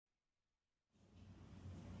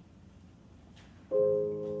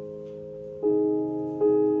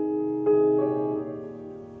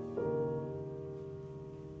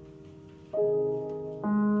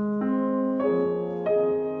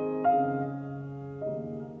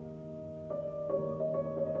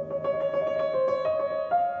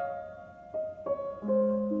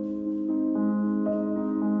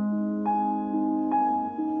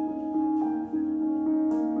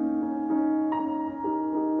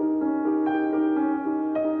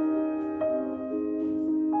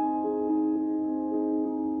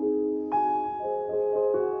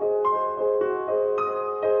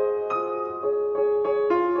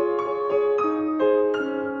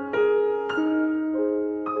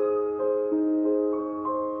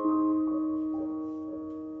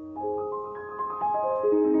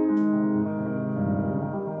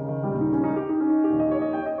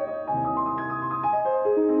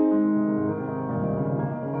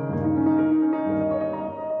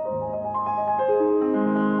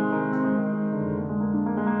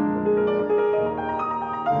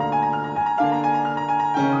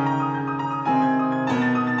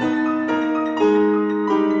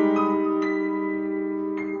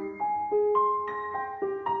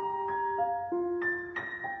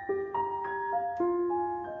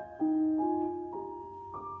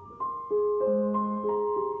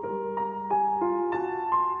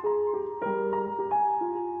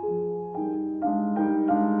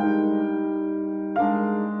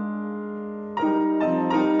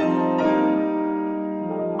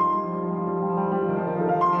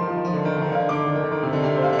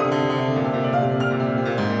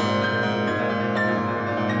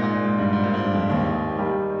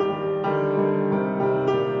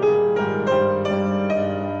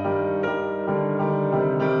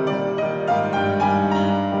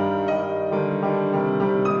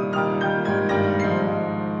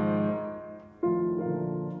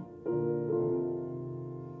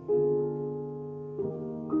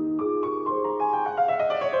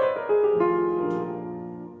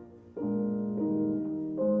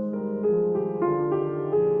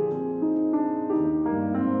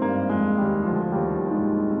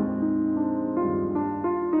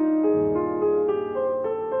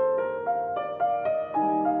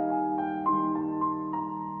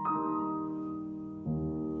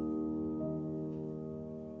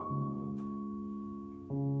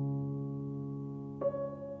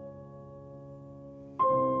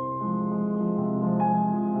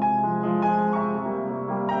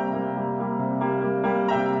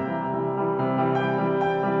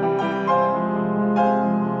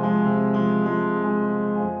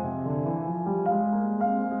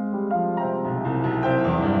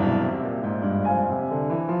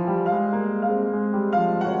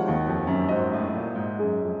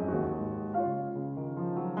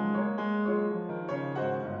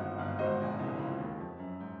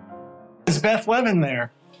Is Beth Levin there?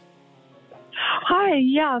 Hi,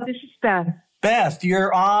 yeah, this is Beth. Beth,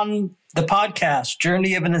 you're on the podcast,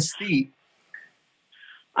 Journey of an Aesthete.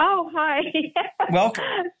 Oh, hi. Welcome.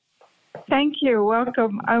 Thank you.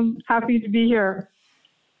 Welcome. I'm happy to be here.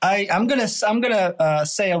 I'm gonna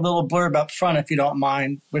say a little blurb up front, if you don't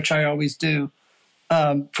mind, which I always do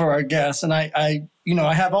for our guests. And I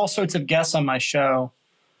have all sorts of guests on my show,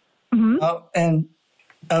 and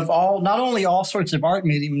of not only all sorts of art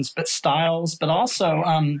mediums, but styles, but also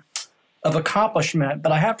of accomplishment.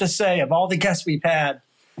 But I have to say, of all the guests we've had,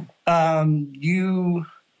 you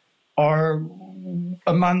are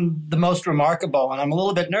among the most remarkable, and I'm a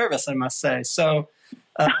little bit nervous, I must say. So,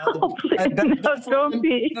 don't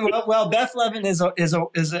be. Well, Beth Levin is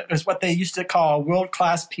what they used to call a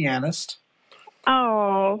world-class pianist.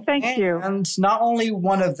 Oh, thank you. And not only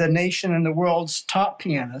one of the nation and the world's top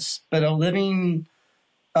pianists, but a living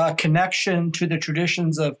connection to the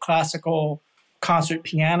traditions of classical concert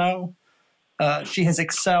piano. She has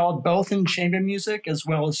excelled both in chamber music as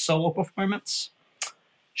well as solo performance.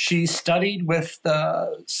 She studied with you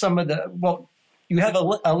have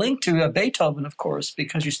a link to Beethoven, of course,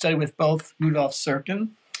 because you studied with both Rudolf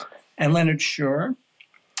Serkin and Leonard Schurer.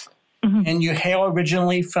 Mm-hmm. And you hail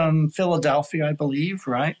originally from Philadelphia, I believe,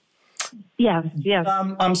 right? Yes.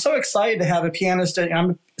 I'm so excited to have a pianist.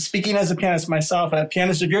 I'm speaking as a pianist myself. A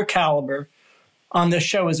pianist of your caliber on this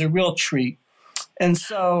show is a real treat. And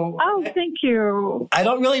so... Oh, thank you. I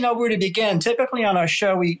don't really know where to begin. Typically on our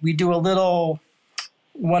show, we do a little...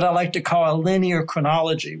 what I like to call a linear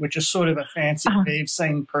chronology, which is sort of a fancy way of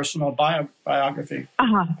saying personal biography.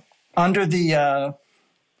 Under the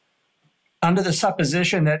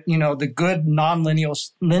supposition that, the good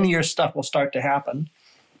linear stuff will start to happen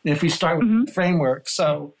if we start with the framework.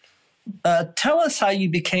 So tell us how you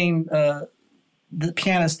became the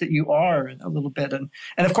pianist that you are a little bit. And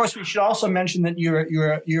of course, we should also mention that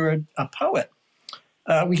you're a poet.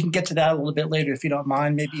 We can get to that a little bit later if you don't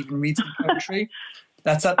mind, maybe even read some poetry.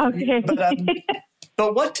 That's up to you.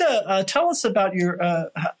 But what tell us about your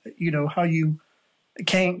how you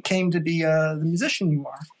came to be the musician you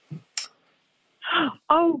are.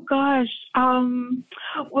 Oh gosh.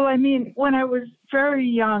 Well, I mean, when I was very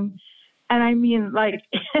young, and I mean like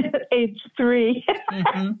age 3,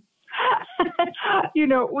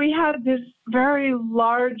 we had this very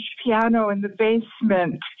large piano in the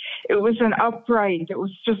basement. It was an upright. It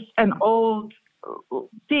was just an old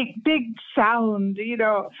big sound,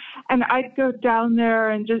 and I'd go down there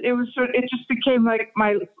and it just became like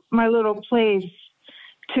my little place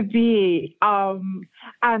to be. And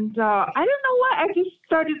I don't know what, I just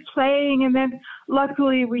started playing, and then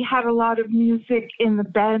luckily we had a lot of music in the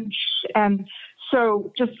bench, and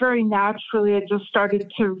so just very naturally I just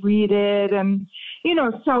started to read it, and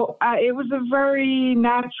so it was a very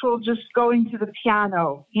natural just going to the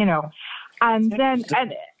piano, and then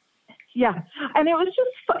yeah, and it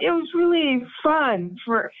was really fun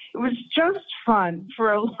it was just fun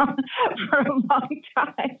for a long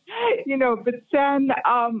time, but then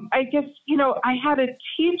I guess, I had a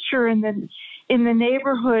teacher in the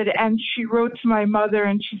neighborhood, and she wrote to my mother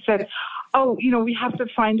and she said, oh, we have to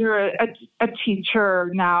find her a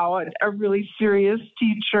teacher now, a really serious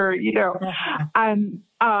teacher, and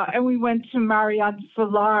we went to Marian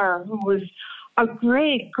Solar, who was a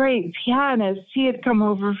great pianist. He had come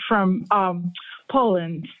over from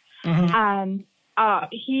Poland, and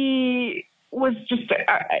he was just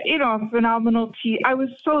a phenomenal teacher. I was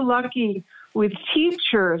so lucky with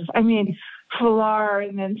teachers. I mean, Pilar,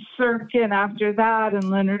 and then Serkin after that, and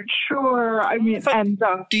Leonard Schurer.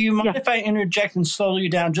 Do you mind if I interject and slow you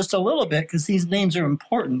down just a little bit, because these names are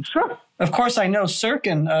important? Sure. Of course, I know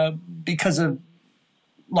Serkin because of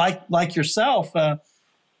like yourself.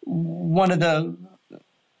 One of the,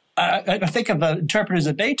 I think of the interpreters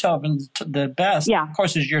of Beethoven, the best, of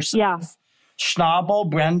course, is yourself, Schnabel,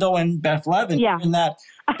 Brendel, and Beth Levin. In that.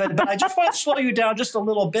 But I just want to slow you down just a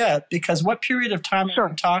little bit, because what period of time are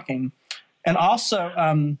we talking? And also,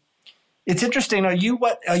 it's interesting. Would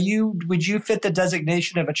you fit the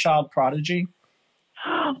designation of a child prodigy?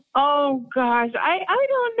 Oh gosh, I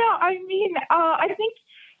don't know. I mean, I think,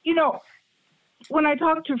 when I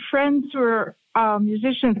talk to friends who are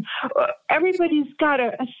musicians, everybody's got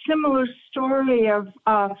a similar story of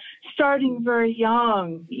starting very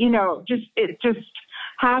young. It just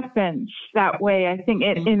happens that way, I think,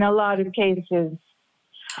 in a lot of cases.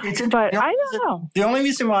 But I don't know. The only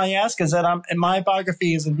reason why I ask is that my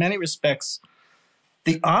biography is in many respects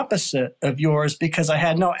the opposite of yours, because I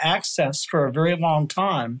had no access for a very long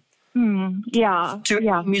time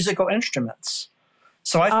to musical instruments.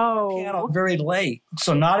 So I started piano very late.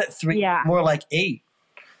 So not at 3, more like 8.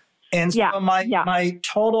 And so my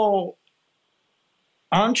total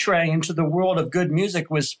entree into the world of good music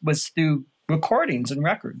was through recordings and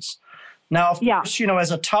records. Now, of course, you know,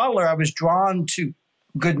 as a toddler, I was drawn to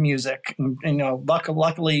good music, and, you know,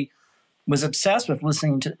 luckily was obsessed with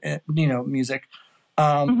listening to, you know, music.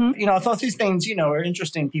 You know, I thought these things, you know, are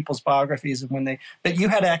interesting, people's biographies, and that you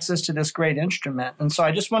had access to this great instrument. And so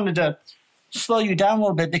I just wanted to slow you down a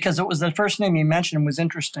little bit because it was the first name you mentioned was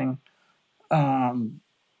interesting.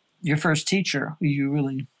 Your first teacher, who you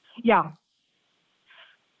really... Yeah.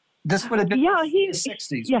 This would have been in the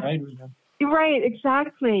 60s, right? Right,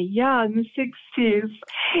 exactly. Yeah, in the 60s.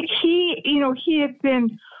 He had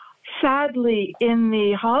been, sadly, in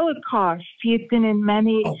the Holocaust. He had been in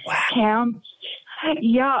many camps.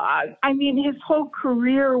 Yeah, I mean, his whole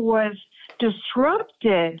career was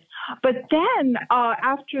disrupted. But then,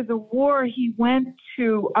 after the war, he went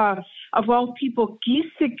to, of all people,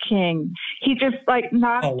 Gieseking. He just,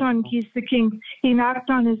 knocked on Gieseking. He knocked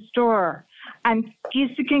on his door. And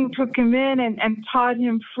Gieseking took him in and taught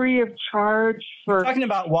him free of charge. You're talking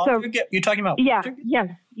about Walter? You're talking about Walter?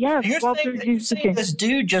 Yes. Walter Gieseking. This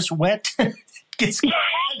dude just went to get some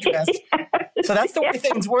address. So that's the way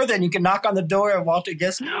things were then. You can knock on the door of Walter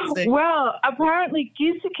Gieseking. Well, apparently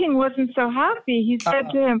Gieseking wasn't so happy. He said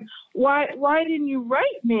to him, why didn't you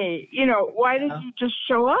write me? You know, why did you just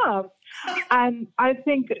show up? And I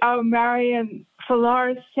think Marian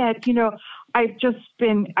Falar said, you know, I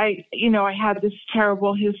had this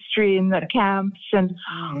terrible history in the camps, and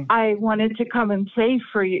I wanted to come and play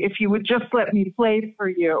for you if you would just let me play for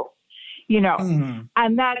you, you know.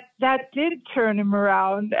 And that did turn him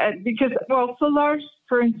around, because Falar,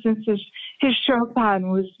 for instance, his Chopin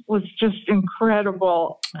was just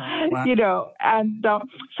incredible, you know. And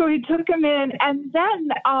so he took him in, and then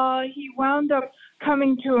he wound up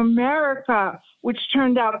coming to America, which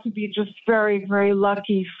turned out to be just very, very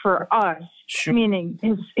lucky for us, meaning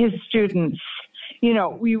his students. You know,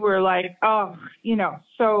 we were like,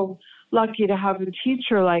 so lucky to have a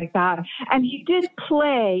teacher like that. And he did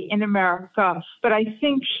play in America, but I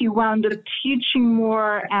think he wound up teaching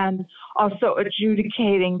more and also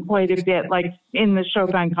adjudicating quite a bit, like in the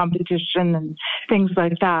Chopin competition and things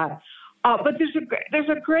like that. But there's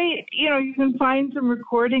a great, you know, you can find some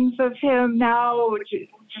recordings of him now, which is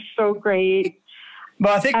just so great.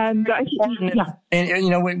 Well, I think, and you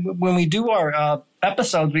know, when we do our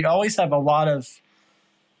episodes, we always have a lot of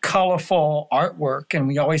colorful artwork, and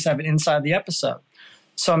we always have it inside the episode.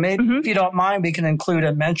 So maybe if you don't mind, we can include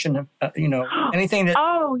a mention of, you know, anything that.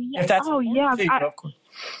 If that's of course.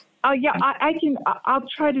 I can. I'll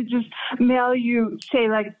try to just mail you, say,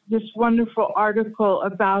 like this wonderful article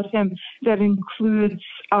about him that includes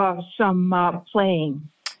some playing.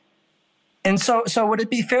 And so would it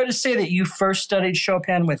be fair to say that you first studied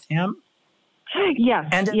Chopin with him? Yes.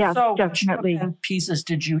 And so definitely. What Chopin pieces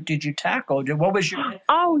did you tackle? What was your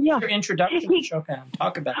your introduction to Chopin?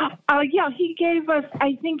 Talk about it. He gave us.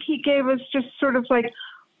 I think he gave us just sort of like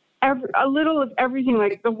a little of everything,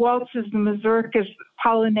 like the waltzes, the mazurkas,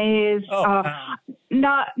 polonaise.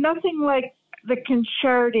 Nothing like the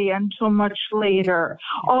concerti until much later.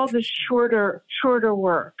 All the shorter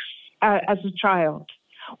works as a child.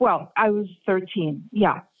 Well, I was 13.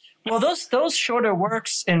 Yeah. Well, those shorter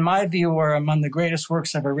works, in my view, are among the greatest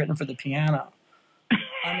works ever written for the piano.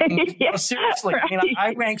 I mean, seriously. Right. I mean,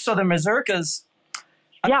 I rank the mazurkas.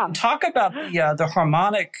 Talk about the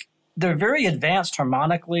harmonic. They're very advanced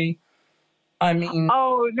harmonically. I mean,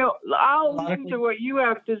 oh no, I'll listen to what you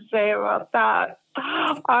have to say about that.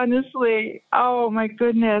 Honestly, oh my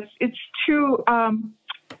goodness, it's too.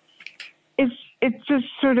 It's just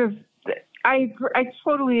sort of. I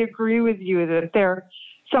totally agree with you that they're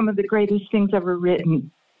some of the greatest things ever written.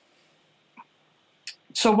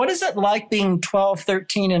 So what is it like being 12,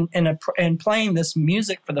 13 and playing this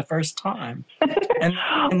music for the first time?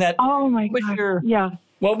 And that, oh my God.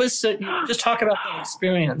 What was it? Just talk about that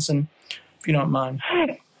experience, and if you don't mind.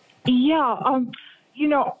 Yeah. You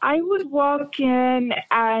know, I would walk in,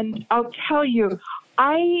 and I'll tell you,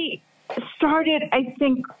 I started, I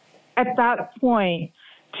think, at that point,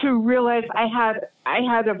 to realize I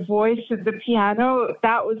had a voice at the piano.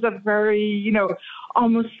 That was a very, you know,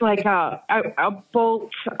 almost like a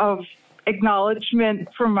bolt of acknowledgement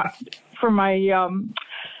for my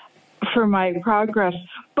progress.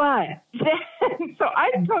 But then, so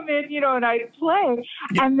I'd come in, you know, and I'd play,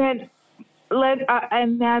 and then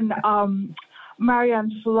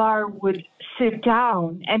Marian Falar would sit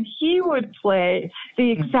down, and he would play the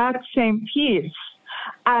exact same piece.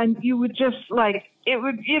 And you would just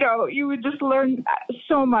you would just learn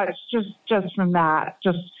so much just from that,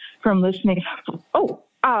 just from listening.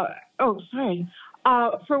 Sorry.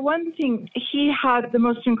 For one thing, he had the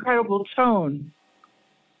most incredible tone.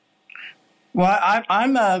 Well,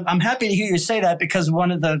 I'm happy to hear you say that, because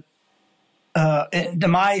one of the,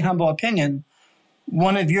 in my humble opinion,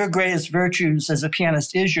 one of your greatest virtues as a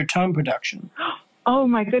pianist is your tone production. Oh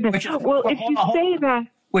my goodness! Well, if you say that,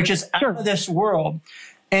 which is out of this world,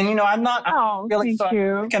 and I'm not really. So I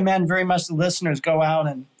recommend very much the listeners go out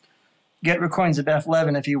and get recordings of Beth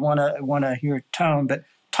Levin if you want to hear tone. But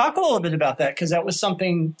talk a little bit about that, because that was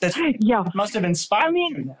something that must have inspired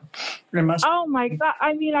you. Oh my God!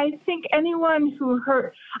 I mean, I think anyone who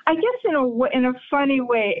heard, I guess in a funny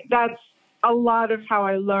way, that's a lot of how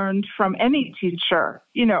I learned from any teacher.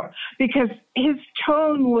 Because his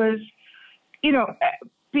tone was,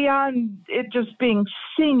 beyond it just being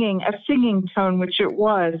a singing tone, which it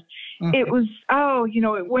was. Mm-hmm. It was,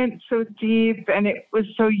 it went so deep, and it was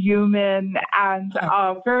so human, and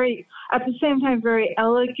very, at the same time, very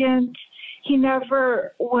elegant. He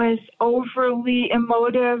never was overly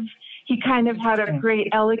emotive. He kind of had a great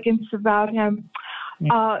elegance about him.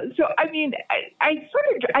 So, I mean, I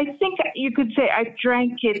think you could say I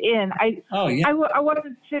drank it in. I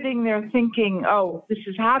wasn't sitting there thinking, oh, this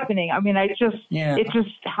is happening. I mean, it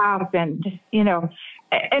just happened,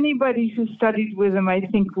 Anybody who studied with him, I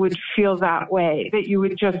think, would feel that way, that you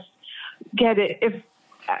would just get it, if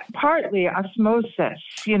partly osmosis,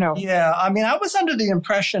 Yeah, I mean, I was under the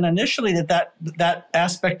impression initially that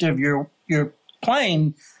aspect of your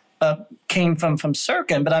playing came from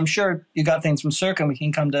Sirkin, but I'm sure you got things from Sirkin. We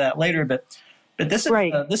can come to that later, but this is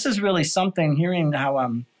this is really something. Hearing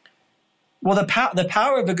how the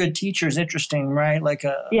power of a good teacher is interesting, right? Like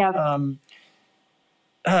so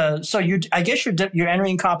I guess you're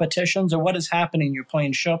entering competitions, or what is happening? You're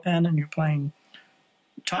playing Chopin, and you're playing.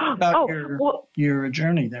 Talk about your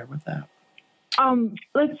journey there with that.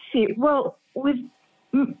 Let's see. Well,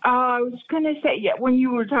 I was going to say, when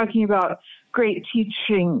you were talking about great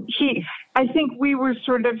teaching, I think we were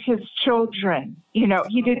sort of his children. He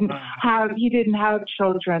didn't have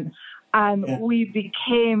children, and we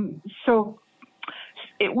became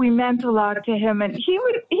we meant a lot to him, and he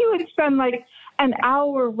would spend like an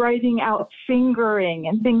hour writing out fingering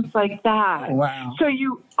and things like that. Oh, wow. So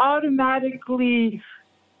you automatically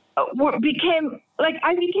I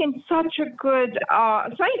became such a good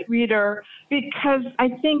sight reader, because I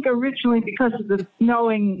think originally because of the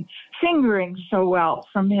knowing fingering so well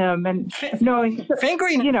from him, and knowing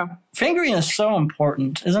fingering is so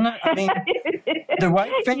important, isn't it? I mean, the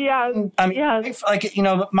right fingering. Yes. I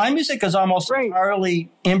mean, my music is almost entirely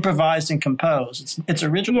improvised and composed. It's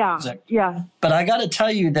original music. Yeah. But I got to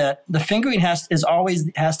tell you that the fingering has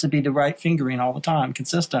to be the right fingering all the time,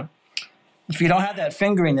 consistent. If you don't have that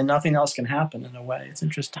fingering, then nothing else can happen, in a way. It's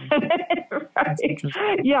interesting. Right.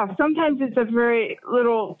 Interesting. Yeah, sometimes it's a very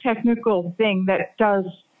little technical thing that does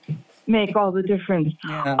make all the difference.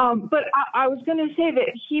 Yeah. But I was going to say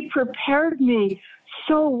that he prepared me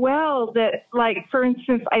so well that, like, for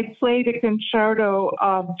instance, I played a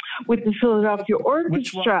concerto with the Philadelphia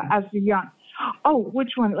Orchestra as a young. Oh,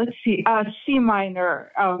 which one? Let's see. C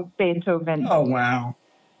minor of Beethoven. Oh, wow.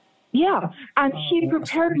 Yeah, and he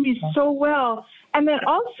prepared me so well. And then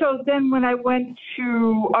also, when I went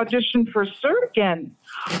to audition for Sirkin,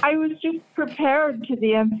 I was just prepared to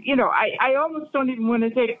the end. I almost don't even want to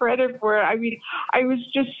take credit for it. I mean, I was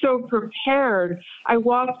just so prepared. I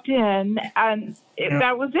walked in, and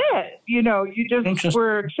that was it. You just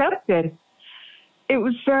were accepted. It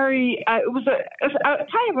was it was a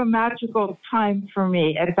kind of a magical time for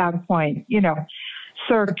me at that point,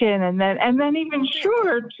 Sirkin, and then even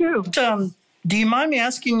Schur too. Do you mind me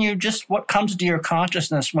asking you just what comes to your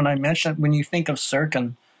consciousness when you think of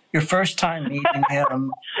Sirkin? Your first time meeting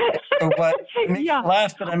him, or what? Yeah.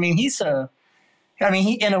 Laugh, but I mean, he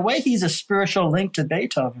in a way he's a spiritual link to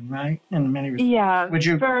Beethoven, right? In many respects. Yeah. Would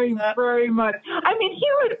you very much? I mean,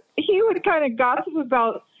 he would kind of gossip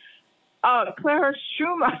about Clara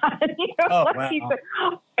Schumann. Wow. He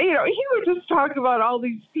would just talk about all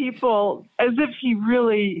these people as if he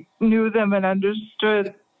really knew them and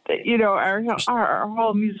understood, our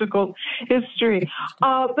whole musical history.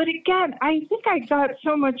 But again, I think I got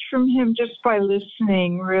so much from him just by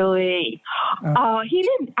listening, really. He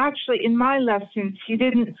didn't actually, in my lessons, he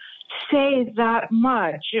didn't say that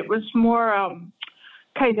much. It was more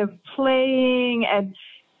kind of playing, and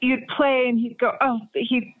you'd play and he'd go,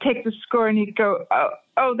 he'd take the score and he'd go,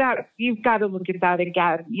 that you've got to look at that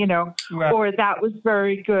again, right. Or that was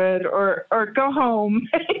very good, or go home.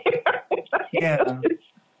 Yeah.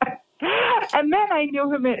 And then I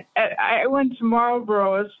knew him I went to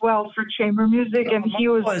Marlborough as well for chamber music, and he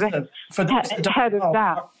was the head of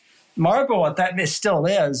that. Marlborough, it still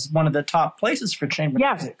is one of the top places for chamber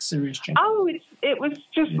music, serious chamber. Oh, it was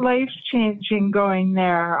just life-changing going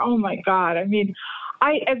there. Oh, my God. I mean,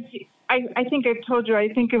 I think I've told you, I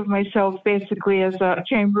think of myself basically as a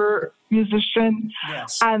chamber musician.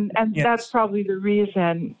 Yes. And that's probably the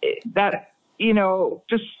reason that,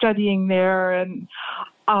 just studying there and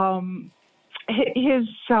his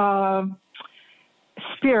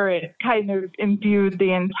spirit kind of imbued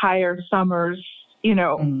the entire summers,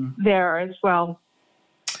 there as well.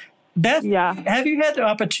 Beth, have you had the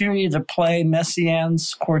opportunity to play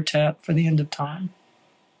Messiaen's quartet for the End of Time?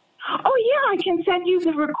 Oh, yeah, I can send you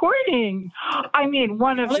the recording. I mean,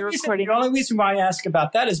 one of the recordings. The only reason why I ask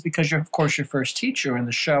about that is because you're, of course, your first teacher in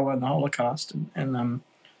the show on the Holocaust. And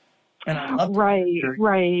I love to hear,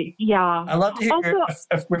 yeah. I love to hear your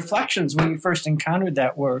reflections when you first encountered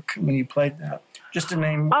that work, when you played that. Just to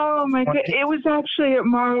name. Oh, my God. It was actually at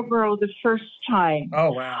Marlborough the first time.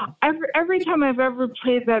 Oh, wow. Every time I've ever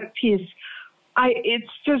played that piece,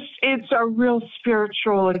 it's a real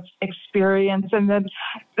spiritual experience. And then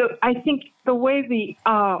I think the way the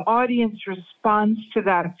audience responds to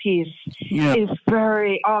that piece is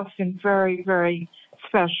very often very, very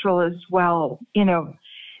special as well. The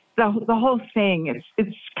whole thing,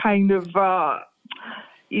 it's kind of,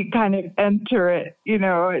 you kind of enter it,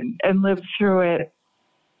 and live through it.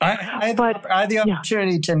 I had the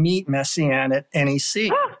opportunity to meet Messiaen at NEC.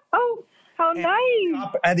 Oh, how nice.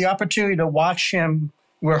 I had the opportunity to watch him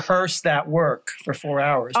rehearse that work for 4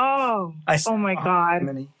 hours. Oh my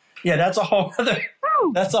God. Yeah, that's a whole other.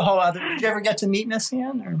 Did you ever get to meet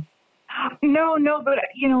Messiaen? Or? No, but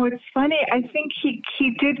it's funny. I think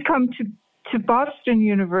he did come to Boston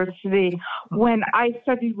University when I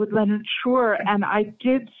studied with Leonard Schur, and I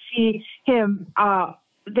did see him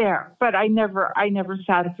there, but I never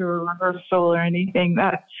sat through a rehearsal or anything.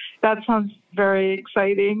 That sounds very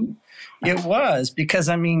exciting. It was, because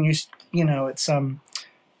I mean, it's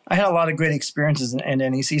I had a lot of great experiences in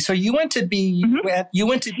NEC. So you went to be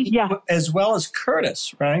as well as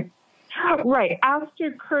Curtis, right? Right.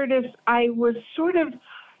 After Curtis, I was sort of.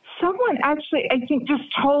 Someone actually, I think, just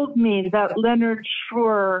told me that Leonard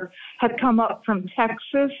Schur had come up from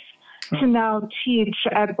Texas to now teach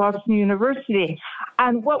at Boston University.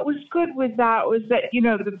 And what was good with that was that,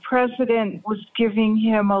 the president was giving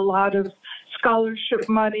him a lot of scholarship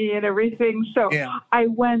money and everything. So I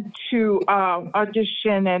went to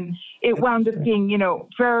audition, and it wound up being,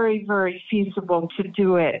 very, very feasible to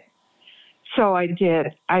do it. So I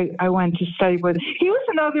did. I went to study with him. He was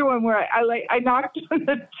another one where I knocked on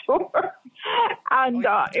the door, and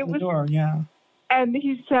it was. Door, yeah. And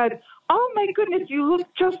he said, "Oh my goodness, you look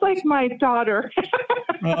just like my daughter."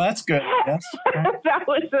 Well, that's good. Yes. That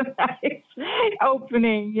was a nice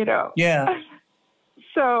opening, Yeah.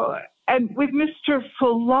 So, and with Mr.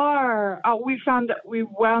 Fuller, we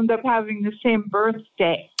wound up having the same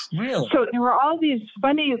birthday. Really? So there were all these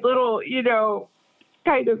funny little,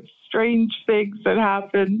 kind of strange things that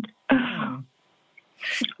happened.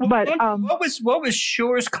 But what was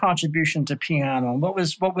Schur's contribution to piano? What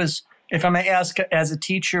was, if I may ask, as a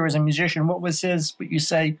teacher, as a musician, what was what you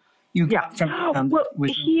say you got from him? Well,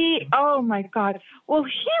 oh my God. Well,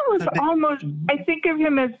 he was almost, I think of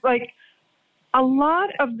him as like a lot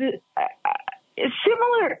of the,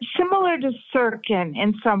 similar to Sirkin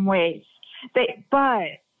in some ways.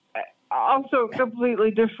 But also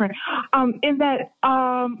completely different. In that,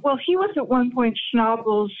 he was at one point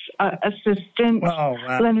Schnabel's assistant,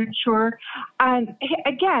 Leonard Schur. And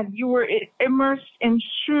again, you were immersed in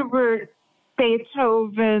Schubert,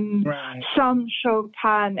 Beethoven, some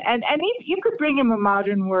Chopin, and you could bring him a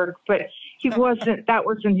modern work, but that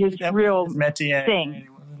wasn't his real thing.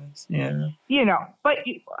 Yeah. But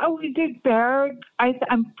we did Berg.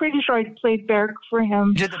 I'm pretty sure I played Berg for him.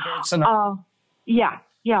 You did the Berg Sonata? Yeah.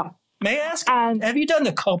 May I ask, have you done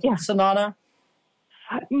the Copland Sonata?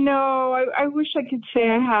 No, I wish I could say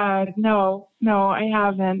I had. No, I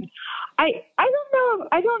haven't. I don't know.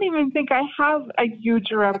 I don't even think I have a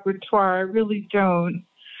huge repertoire. I really don't.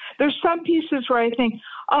 There's some pieces where I think,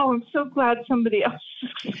 oh, I'm so glad somebody else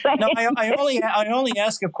is playing. No, I only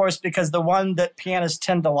ask, of course, because the one that pianists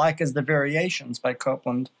tend to like is the Variations by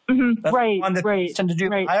Copland. Mm-hmm. That's the one that pianists tend to do.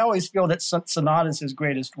 Right. I always feel that Sonata is his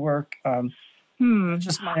greatest work.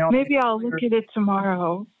 Just my own. Maybe I'll look at it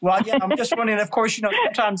tomorrow. Well, yeah, I'm just wondering. Of course,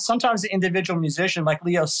 sometimes the individual musician, like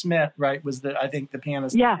Leo Smith, right, was I think the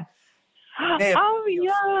pianist. Yeah. Oh,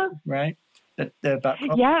 yeah. Right. About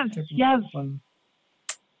yes.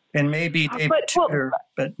 And maybe David Tudor,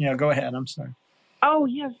 but go ahead. I'm sorry. Oh,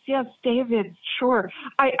 yes, David. Sure.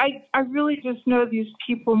 I really just know these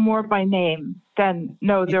people more by name than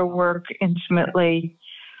know their work intimately.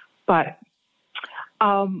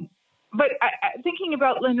 thinking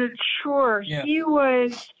about Leonard Shore, Yeah.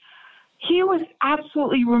 he was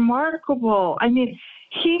absolutely remarkable. I mean,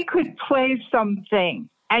 he could play something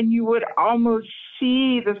and you would almost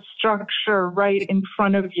see the structure right in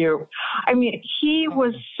front of you. I mean, he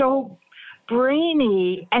was so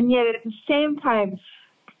brainy and yet at the same time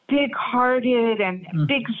big-hearted and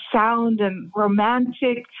big sound and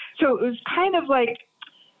romantic. So it was kind of like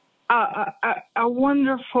a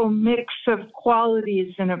wonderful mix of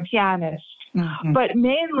qualities in a pianist. But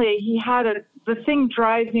mainly he had the thing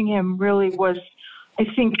driving him really was, I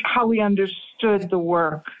think, how he understood the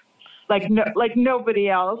work. Like nobody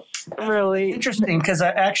else, really. Interesting, because I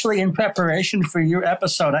actually, in preparation for your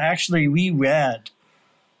episode, I actually reread.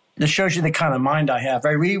 This shows you the kind of mind I have. I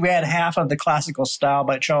reread half of the Classical Style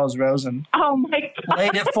by Charles Rosen. Oh my God!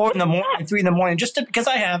 Late at 4 in the morning, 3 in the morning, because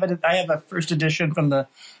I have it. I have a first edition from the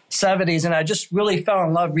 70s, and I just really fell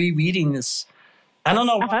in love rereading this. I don't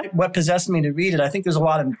know what possessed me to read it. I think there's a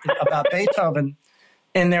lot about Beethoven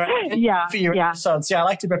in there. For your episodes. Yeah, I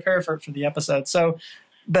like to prepare for the episode. So,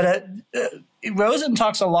 but Rosen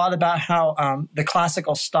talks a lot about how the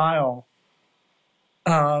classical style,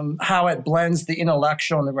 how it blends the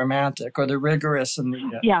intellectual and the romantic, or the rigorous and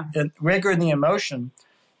the rigor and the emotion.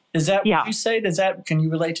 Is that what you say? Can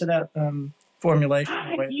you relate to that formulation?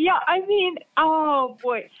 Yeah, I mean, oh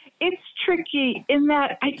boy, it's tricky in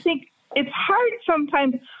that I think it's hard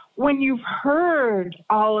sometimes when you've heard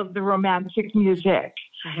all of the romantic music,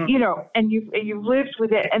 you know, and you've lived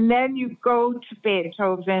with it, and then you go to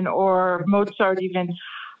Beethoven or Mozart even,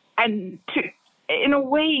 and in a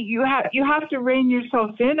way you have to rein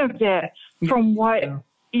yourself in a bit from what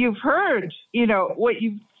you've heard, you know, what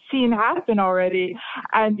you've seen happen already,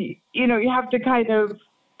 and you know you have to kind of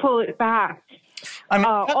pull it back. I mean,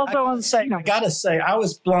 I gotta say, I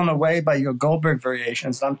was blown away by your Goldberg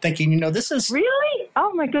variations. I'm thinking, you know, this is really.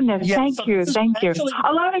 Oh my goodness! Yeah, thank you. A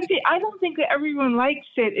lot of I don't think that everyone likes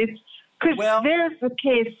it. It's because there's the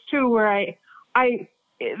case too where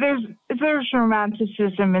there's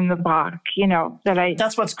romanticism in the Bach, you know,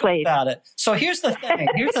 that's what's played about it. So here's the thing.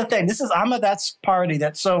 This is that's party.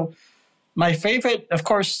 So my favorite, of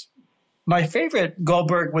course, my favorite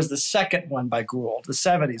Goldberg was the second one by Gould, the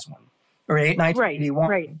 70s one. Or 1981,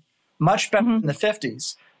 right. Much better than the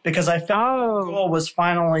 50s, because I felt Gould was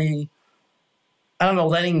finally, I don't know,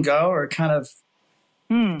 letting go or kind of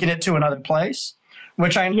get it to another place,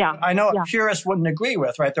 which I know a purist wouldn't agree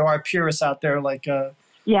with, right? There are purists out there like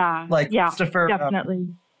Christopher. Definitely.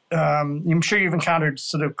 I'm sure you've encountered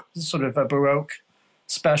sort of a Baroque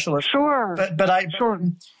specialist. Sure.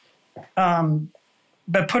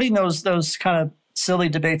 But putting those kind of silly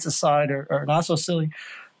debates aside, or not so silly.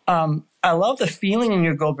 I love the feeling in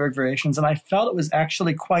your Goldberg variations, and I felt it was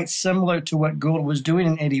actually quite similar to what Gould was doing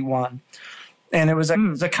in 81. And it was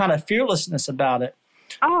a kind of fearlessness about it.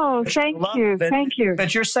 Oh, thank you.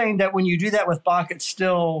 But you're saying that when you do that with Bach, it's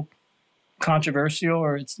still controversial,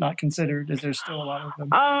 or it's not considered? Is there still a lot of them?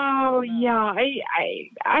 Oh, yeah.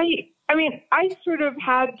 I mean, I sort of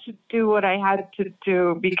had to do what I had to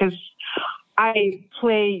do because I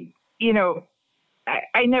play, you know,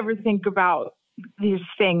 I never think about these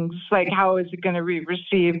things like how is it going to be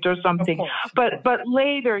received or something, but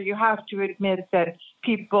later you have to admit that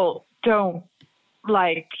people don't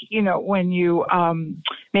like, you know, when you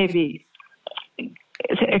maybe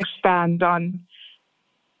expand on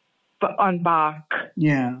Bach.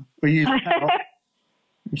 Yeah, or you or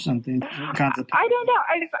something. I don't know.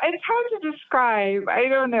 It's hard to describe. I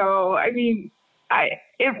don't know. I mean,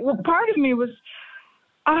 part of me was.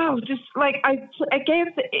 Oh, just like I gave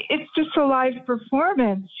it's just a live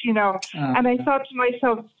performance, you know. And I thought to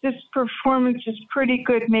myself, this performance is pretty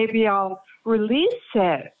good. Maybe I'll release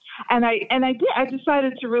it. And I did. I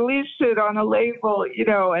decided to release it on a label, you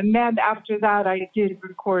know. And then after that, I did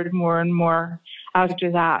record more and more.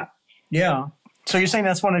 After that. Yeah. So you're saying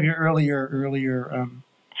that's one of your earlier.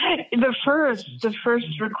 The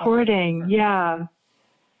first recording, yeah.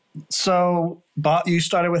 So you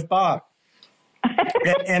started with Bach.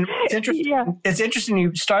 and it's interesting. Yeah. It's interesting.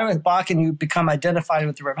 You started with Bach and you become identified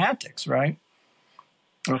with the Romantics, right?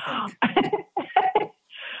 I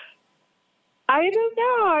don't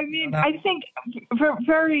know. I mean, I think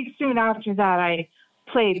very soon after that, I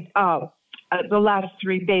played the last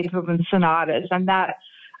 3 Beethoven sonatas, and that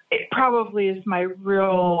it probably is my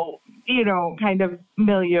real, you know, kind of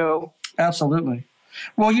milieu. Absolutely.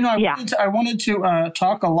 Well, you know, I wanted to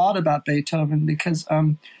talk a lot about Beethoven because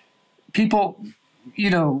people, you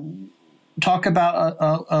know, talk about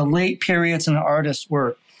a late periods in an artist's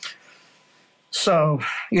work. So,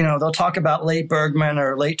 they'll talk about late Bergman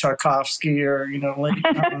or late Tchaikovsky or, late.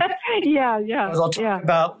 Yeah. They'll talk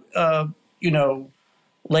about,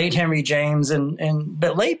 late Henry James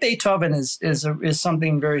but late Beethoven is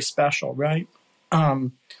something very special, right?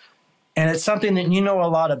 And it's something that you know a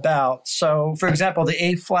lot about. So, for example, the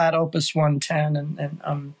A flat Opus 110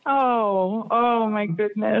 oh my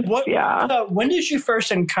goodness! When did you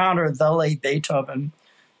first encounter the late Beethoven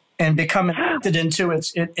and become interested into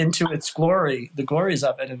its glory, the glories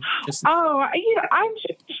of it? And just I'm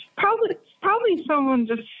probably someone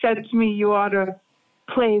just said to me, "You ought to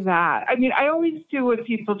play that." I mean, I always do what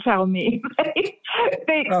people tell me,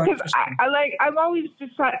 because I'm always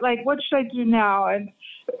decide what should I do now, and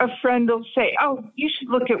a friend will say, "Oh, you should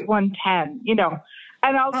look at 110,"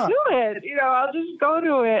 and I'll do it. I'll just go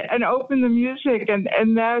to it and open the music, and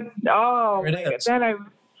then then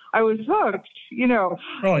I was hooked.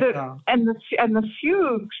 And the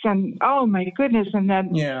fugues, and oh my goodness, and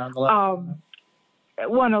then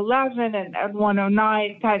 111 and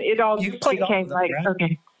 109, it all just became right?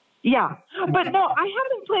 Okay. Yeah. But no, I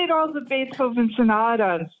haven't played all the Beethoven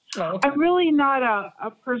sonatas. Oh, okay. I'm really not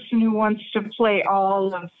a person who wants to play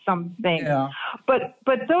all of something. Yeah. But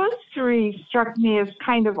those three struck me as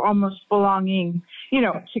kind of almost belonging,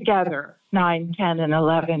 together, 9, 10, and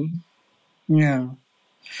 11. Yeah.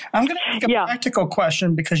 I'm going to ask a practical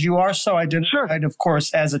question, because you are so identified, of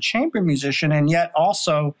course, as a chamber musician and yet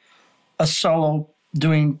also a solo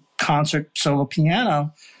doing concert solo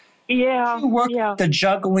piano. Yeah. You work the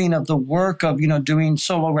juggling of the work of, doing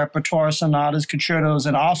solo repertoire, sonatas, concertos,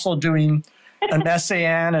 and also doing a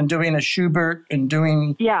Messiaen and doing a Schubert and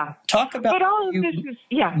doing. Yeah. Talk about. But all of this is,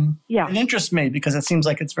 It interests me because it seems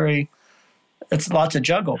like it's a lot to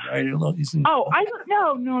juggle, right? I don't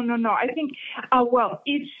know. No. I think,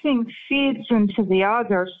 each thing feeds into the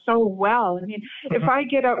other so well. I mean, if I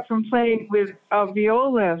get up from playing with a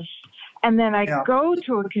violist, and then I go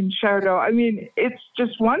to a concerto, I mean, it's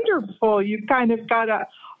just wonderful. You've kind of got a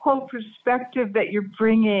whole perspective that you're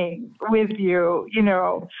bringing with you,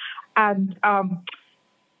 And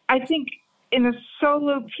I think in a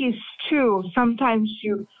solo piece, too, sometimes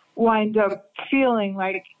you wind up feeling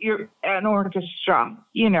like you're an orchestra,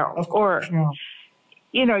 or,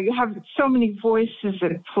 you have so many voices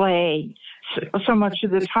at play so much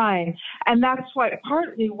of the time. And that's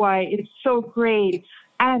partly why it's so great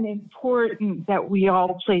and important that we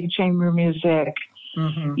all play chamber music.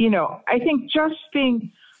 Mm-hmm. I think just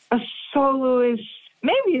being a soloist,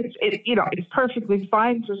 maybe it's perfectly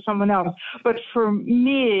fine for someone else, but for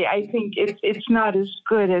me, I think it's not as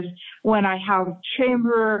good as when I have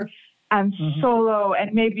chamber and solo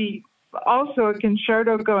and maybe also a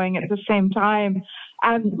concerto going at the same time,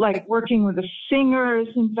 and working with a singer is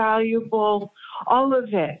invaluable. All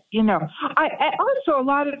of it, I also, a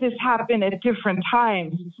lot of this happened at different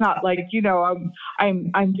times. It's not like,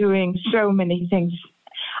 I'm doing so many things.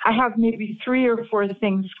 I have maybe 3 or 4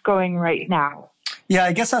 things going right now. Yeah,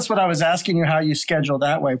 I guess that's what I was asking you, how you schedule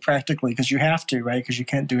that way practically, because you have to, right? Because you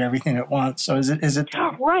can't do everything at once. So is it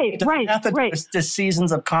right? The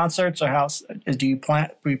seasons of concerts, or how do you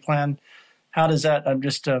plan? How does that? I'm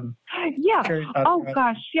just Oh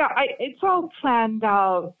gosh, it's all planned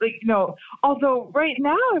out. Although right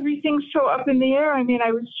now everything's so up in the air. I mean,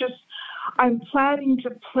 I'm planning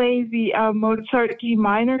to play the Mozart D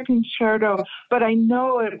minor concerto, but I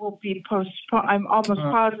know it will be postponed. I'm almost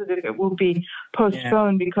positive it will be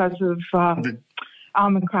postponed because of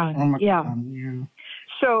Omicron. Yeah.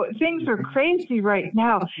 So things are crazy right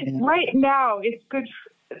now. Yeah. Right now, it's good.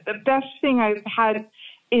 The best thing I've had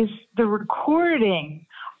is the recording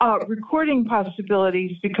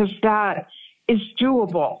possibilities, because that is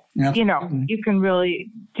doable. Yeah. You can really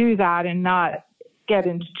do that and not get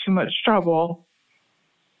into too much trouble.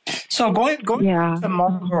 So going to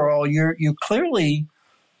Marlborough, you're clearly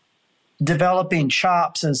developing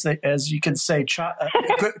chops, as you could say,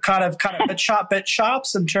 kind of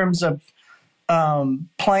chops in terms of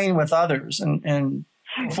playing with others and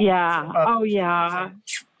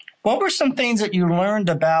What were some things that you learned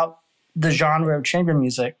about the genre of chamber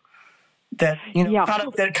music that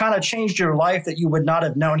kind of changed your life, that you would not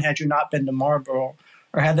have known had you not been to Marlborough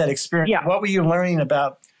or had that experience? Yeah. What were you learning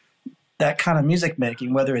about that kind of music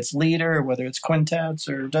making, whether it's lieder, or whether it's quintets,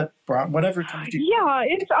 or whatever comes to you? Yeah,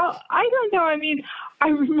 it's I don't know. I mean, I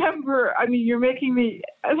remember. I mean, you're making me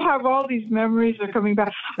have all these memories are coming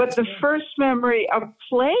back. But the first memory of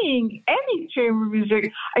playing any chamber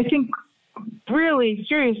music, I think, really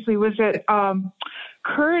seriously, was at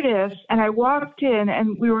Curtis, and I walked in,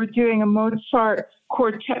 and we were doing a Mozart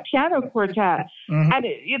piano quartet, and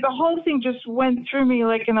the whole thing just went through me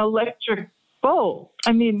like an electric bolt.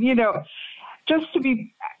 I mean, just to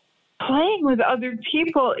be playing with other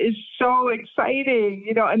people is so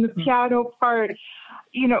exciting, and the piano part,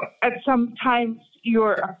 at some times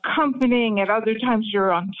you're accompanying, at other times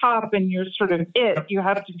you're on top and you're sort of it. You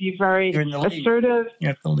have to be very assertive. You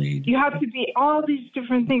have to lead. You have to be all these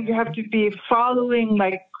different things. You have to be following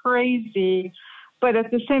like crazy. But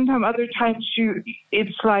at the same time, other times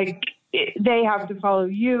it's like they have to follow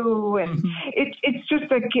you. And it's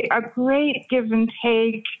just a great give and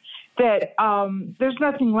take that there's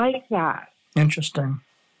nothing like that. Interesting.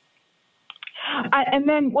 And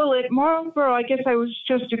then, at Marlborough, I guess I was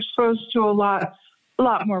just exposed to a lot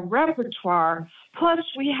more repertoire. Plus,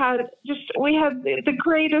 we had the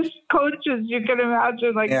greatest coaches you can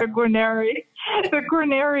imagine, like the Guarneri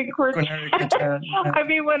Quartet. Yeah. I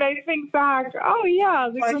mean, when I think back, the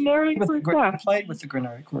Guarneri Quartet. Played with the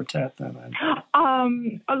Guarneri Quartet then.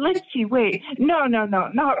 Let's see. Wait, no,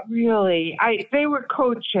 not really. They were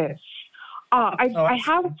coaches. I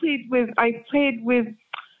played with.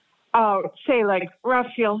 Say like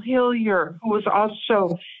Raphael Hillier, who was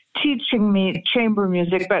also teaching me chamber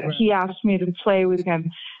music, but he asked me to play with him,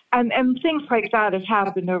 and things like that have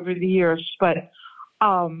happened over the years. But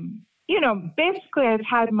basically, I've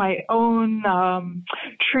had my own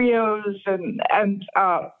trios, and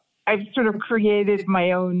I've sort of created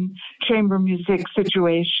my own chamber music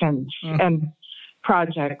situations and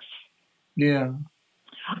projects. Yeah.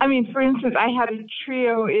 I mean, for instance, I had a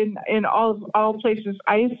trio in all places,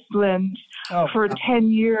 Iceland, for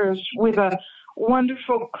 10 years with a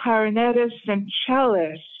wonderful clarinetist and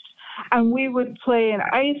cellist. And we would play in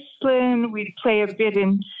Iceland, we'd play a bit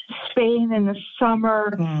in Spain in the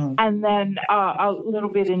summer, and then a little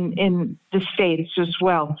bit in the States as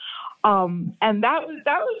well. And that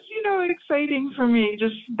was exciting for me,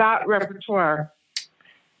 just that repertoire.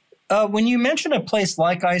 When you mentioned a place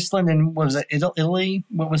like Iceland, and was it Italy?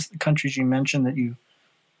 What was the countries you mentioned that you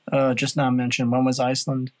just now mentioned? One was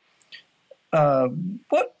Iceland.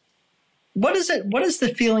 What is it? What is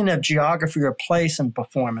the feeling of geography or place and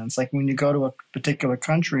performance? Like when you go to a particular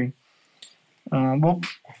country. We'll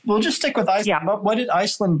just stick with Iceland. Yeah. What did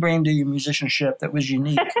Iceland bring to your musicianship that was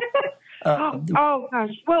unique? Oh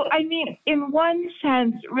gosh. Well, I mean, in one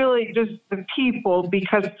sense, really just the people,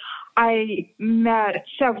 because I met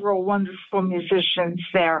several wonderful musicians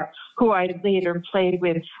there who I later played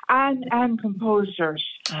with, and composers.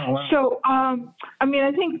 Oh, wow. So, I mean,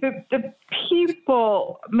 I think the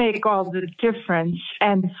people make all the difference,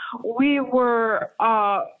 and we were,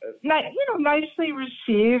 nicely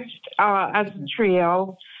received as a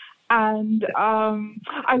trio. And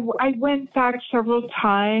I went back several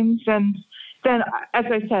times, and then, as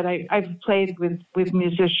I said, I've played with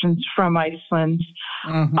musicians from Iceland.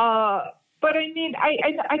 Mm-hmm. But I mean,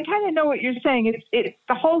 I kind of know what you're saying.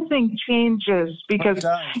 The whole thing changes because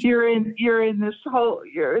you're in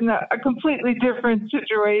a completely different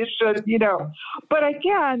situation, But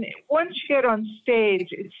again, once you get on stage,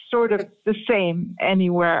 it's sort of the same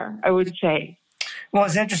anywhere, I would say. Well,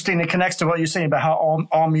 it's interesting. It connects to what you're saying about how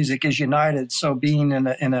all music is united. So being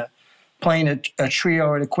playing a trio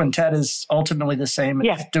or a quintet is ultimately the same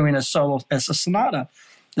as doing a solo as a sonata.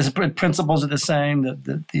 The principles are the same.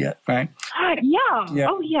 Right? Yeah.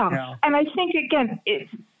 Oh, yeah. And I think again,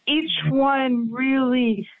 each one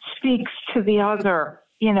really speaks to the other.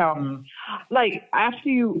 Like after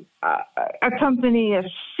you accompany a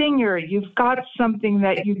singer, you've got something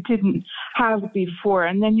that you didn't have before,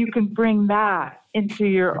 and then you can bring that into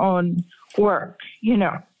your own work.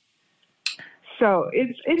 So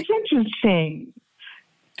it's interesting.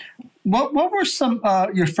 What were some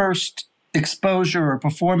your first exposure or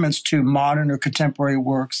performance to modern or contemporary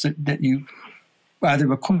works that you either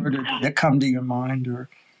recorded that come to your mind or?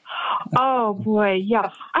 Oh boy, yeah.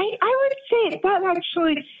 I would say that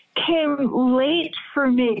actually came late for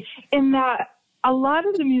me in that a lot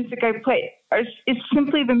of the music I play is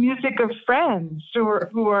simply the music of friends who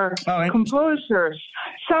are composers.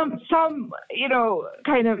 Some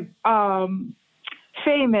kind of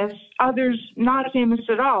famous, others not famous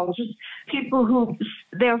at all. Just people who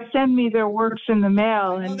they'll send me their works in the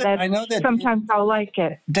mail, and I know that sometimes I'll like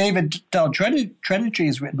it. David Del Tredici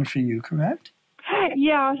is written for you, correct?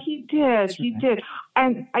 Yeah, he did. He did.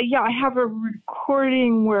 And I have a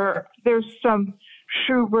recording where there's some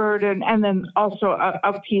Schubert and then also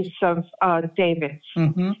a piece of David's.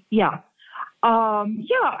 Mm-hmm. Yeah.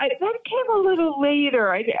 That came a little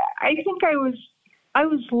later. I think I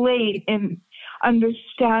was late in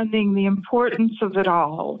understanding the importance of it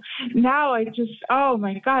all. Now I just, oh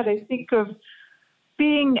my God, I think of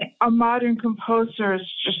being a modern composer as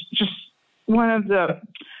just one of the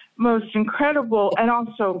most incredible and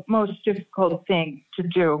also most difficult thing to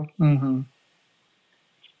do. Mm-hmm.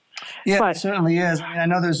 Yeah, But it certainly is. I mean, I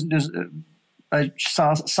know there's I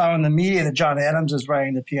saw in the media that John Adams is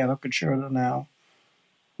writing the piano concerto now.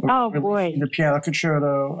 oh boy, The piano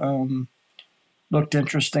concerto looked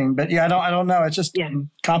interesting, but yeah, I don't know. It's just yeah.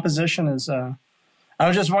 composition is. I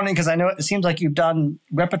was just wondering because I know it seems like you've done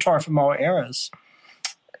repertoire from all eras.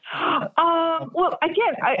 Well,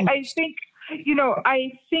 again, I think,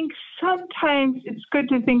 I think sometimes it's good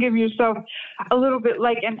to think of yourself a little bit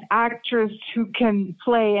like an actress who can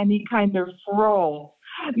play any kind of role.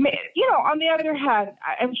 On the other hand,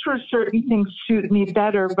 I'm sure certain things suit me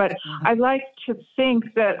better, but I like to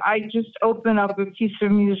think that I just open up a piece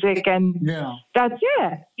of music and that's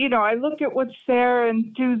it. I look at what's there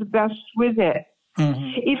and do the best with it.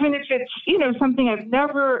 Mm-hmm. Even if it's, something I've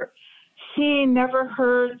never seen, never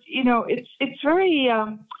heard, it's very,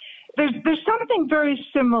 there's something very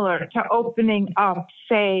similar to opening up,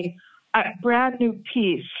 say, a brand new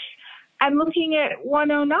piece and looking at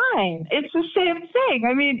 109. It's the same thing.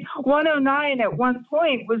 I mean, 109 at one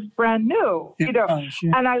point was brand new,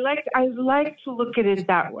 and I like to look at it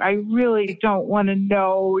that way. I really don't want to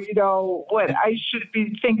know, what I should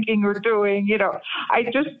be thinking or doing, I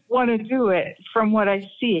just want to do it from what I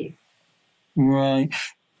see. Right.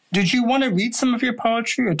 Did you want to read some of your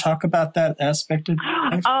poetry or talk about that aspect of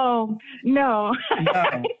it? Oh, no.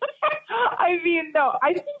 I mean, no.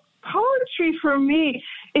 I think poetry for me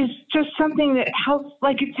is just something that helps,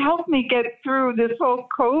 it's helped me get through this whole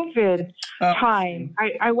COVID time.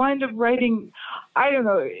 I wind up writing, I don't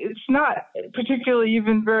know, it's not particularly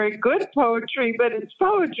even very good poetry, but it's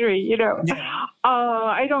poetry, Yeah.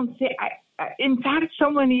 I don't think, in fact,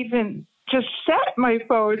 someone even just set my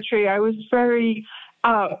poetry. I was very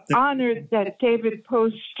honored that David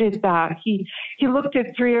posted that. He looked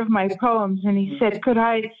at 3 of my poems and he said, could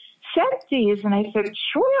I set these? And I said,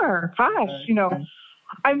 sure, gosh,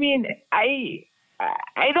 I mean, I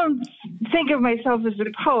don't think of myself as a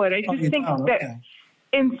poet. I just think that,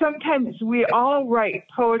 and sometimes we all write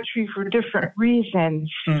poetry for different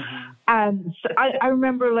reasons. Mm-hmm. And so I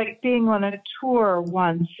remember being on a tour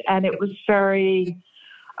once and it was very,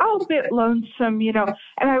 a bit lonesome, and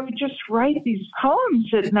I would just write these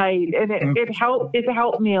poems at night and it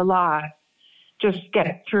helped me a lot just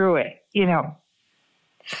get through it,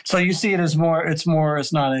 So you see it as it's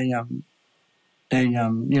not a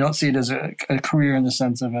you don't see it as a career in the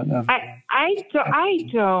sense of it. I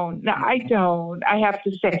don't. I have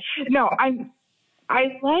to say, no.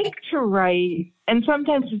 I like to write, and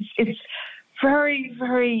sometimes it's very,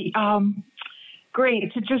 very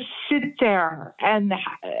great to just sit there and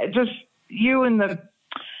just you and the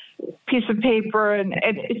piece of paper, and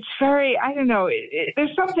it's very. I don't know.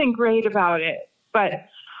 There's something great about it, but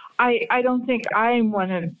I don't think I'm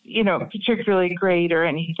one of particularly great or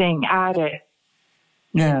anything at it.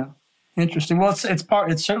 Yeah, interesting. Well,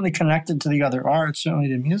 it's certainly connected to the other arts, certainly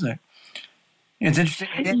to music. It's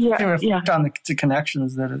interesting to reflect on the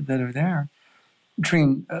connections that are there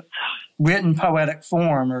between written poetic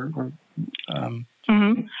form or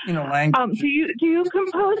language. Do you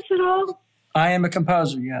compose at all? I am a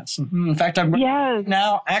composer. Yes. Mm-hmm. In fact, I'm right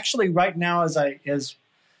now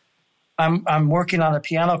I'm working on a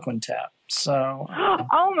piano quintet. So,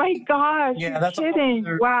 oh my gosh! Yeah, that's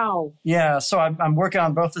kidding. Wow. Yeah, so I'm working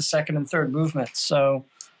on both the second and third movements. So,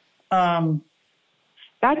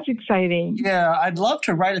 that's exciting. Yeah, I'd love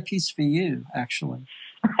to write a piece for you. Actually,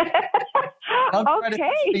 love to write a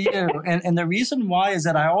piece for you, and the reason why is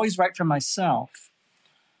that I always write for myself.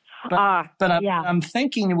 But I'm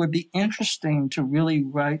thinking it would be interesting to really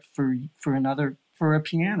write for a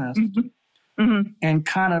pianist, mm-hmm. and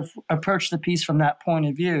kind of approach the piece from that point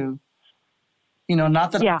of view.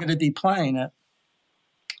 Not that I'm going to be playing it,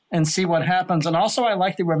 and see what happens. And also, I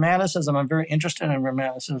like the romanticism. I'm very interested in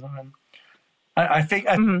romanticism, and I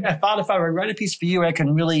thought if I would write a piece for you, I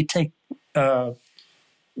can really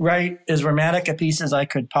write as romantic a piece as I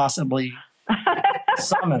could possibly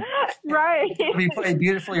summon. Right. It would be played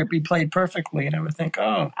beautifully or be played perfectly, and I would think,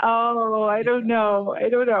 oh, I don't know,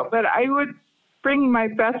 but I would bring my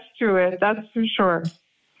best to it. That's for sure.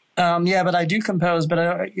 But I do compose, but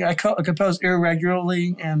I compose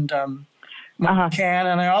irregularly and when I can,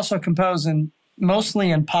 and I also compose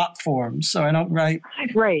mostly in pop form. So I don't write.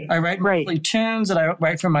 Right. I write mostly tunes that I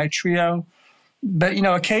write for my trio, but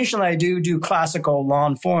occasionally I do classical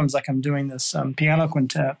long forms, like I'm doing this piano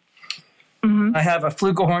quintet. Mm-hmm. I have a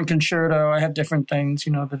flugelhorn concerto. I have different things,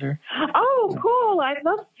 that are. Oh, cool! I'd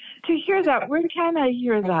love to hear that. Where can I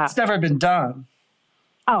hear that? It's never been done.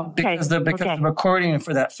 Oh, okay. Because the recording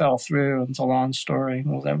for that fell through. It's a long story.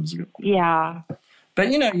 Well, that was good. Yeah.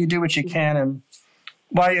 But you do what you can, and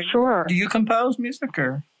sure. Do you compose music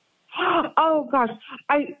or? Oh gosh,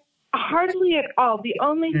 Hardly at all. The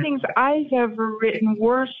only things I've ever written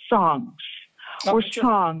were songs.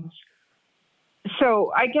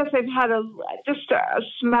 So I guess I've had just a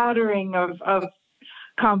smattering of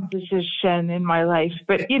composition in my life,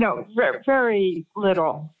 but very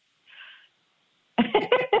little.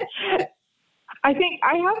 I think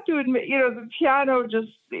I have to admit, the piano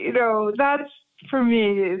just, that's for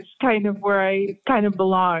me is kind of where I kind of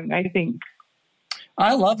belong, I think.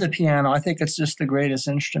 I love the piano. I think it's just the greatest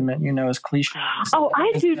instrument, as cliche. Oh,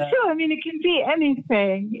 I do too. I mean, it can be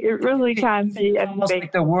anything. It really can be anything. Almost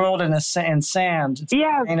like the world in sand. It's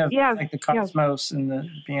kind of like the cosmos and the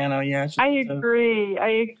piano. Yeah, I agree.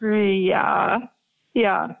 Yeah.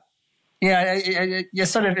 Yeah.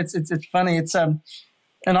 Sort of. It's funny. It's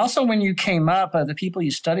and also when you came up, the people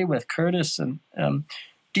you study with, Curtis, and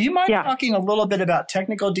do you mind talking a little bit about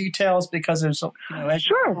technical details, because there's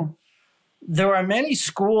sure. There are many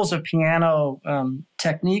schools of piano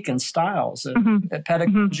technique and styles,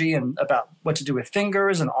 pedagogy, and about what to do with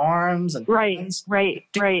fingers and arms and hands. Right.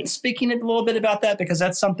 Speaking a little bit about that, because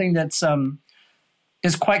that's something that's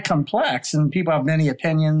is quite complex, and people have many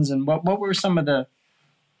opinions. And what were some of the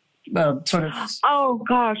sort of? Oh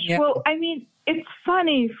gosh, well, I mean, it's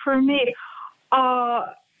funny for me.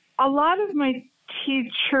 A lot of my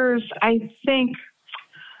teachers, I think,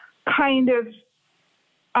 kind of.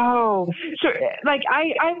 Oh, so like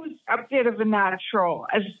I was a bit of a natural,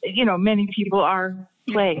 as many people are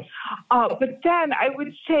play, but then I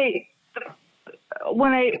would say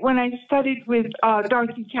when I studied with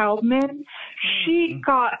Dorothy Taubman, she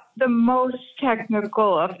got the most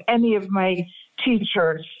technical of any of my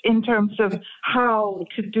teachers in terms of how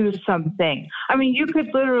to do something. I mean, you could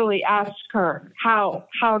literally ask her, how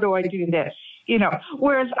do I do this?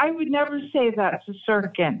 Whereas I would never say that to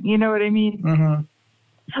Sirkin. You know what I mean? Mm-hmm.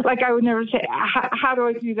 Like I would never say, how do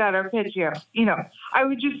I do that arpeggio? I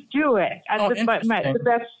would just do it at the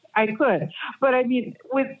best I could. But I mean,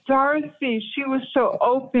 with Dorothy, she was so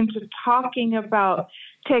open to talking about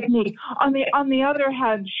technique. On the other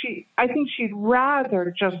hand, I think she'd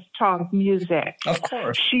rather just talk music. Of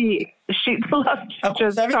course. She loved to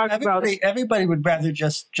just talk about it. Everybody would rather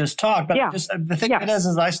just talk. But the thing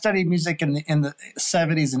is I studied music in the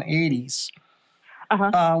 70s and 80s.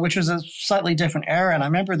 Which was a slightly different era. And I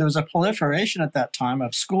remember there was a proliferation at that time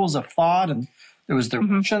of schools of thought, and there was the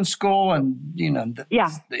Russian school and, the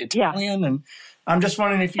Italian. And I'm just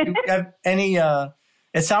wondering if you have any,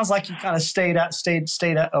 it sounds like you kind of stayed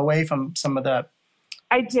away from some of that.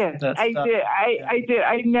 I did. I did.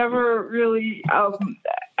 I never really,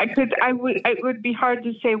 it would be hard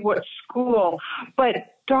to say what school,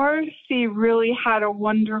 but Darcy really had a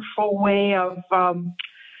wonderful way of,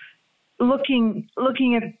 looking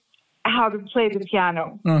at how to play the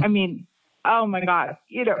piano. I mean, oh my God,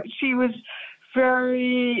 she was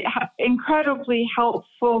very incredibly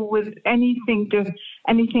helpful with anything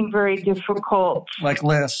very difficult, like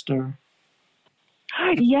Liszt or.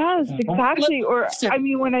 Yes, exactly. Or I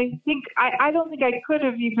mean, when I think, I don't think I could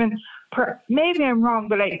have even. Maybe I'm wrong,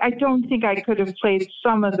 but I don't think I could have played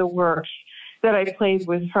some of the works that I played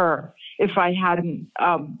with her if I hadn't,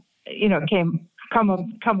 come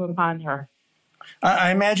upon her.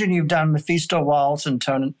 I imagine you've done Mephisto Waltz and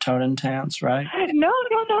Tonen Dance, right? No.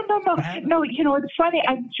 It's funny.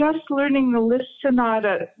 I'm just learning the Liszt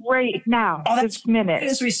Sonata right now. This minute.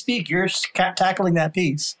 As we speak, you're tackling that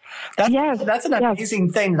piece. That's an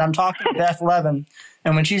amazing thing that I'm talking to Beth Levin,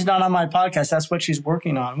 and when she's not on my podcast, that's what she's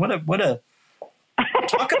working on. What a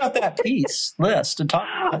talk about that piece, Liszt, and talk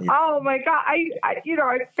about it. Oh my God! I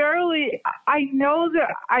know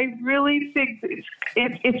that I really think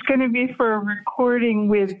it's going to be for a recording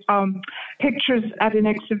with pictures at an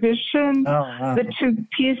exhibition. Oh, wow. The two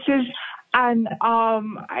pieces, and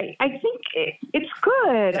I think it's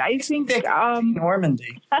good. I think Eugene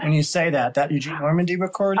Normandy. When you say that Eugene Normandy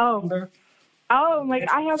recording. Oh my!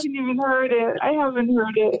 I haven't even heard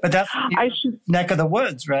it. But that's neck of the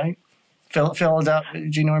woods, right? Philadelphia,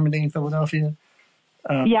 Eugene Normandy in Philadelphia.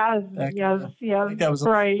 Yes. I think that was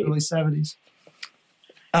right. Early 70s.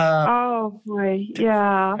 Oh boy,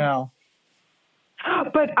 yeah. Yeah.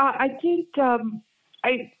 But I did.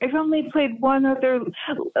 I've only played one other.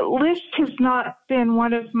 Liszt has not been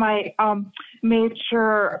one of my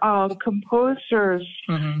major composers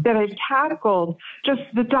that I've tackled. Just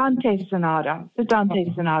the Dante Sonata.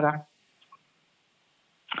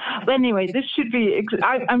 But anyway, this should be.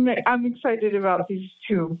 I'm excited about these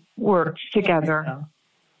two works together. Yeah.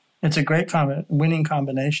 It's a great winning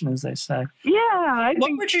combination, as they say. Yeah, I what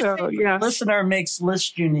think would you so. think Yeah. the listener makes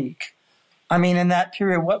Liszt unique? I mean, in that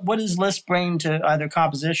period, what does Liszt bring to either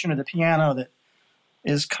composition or the piano that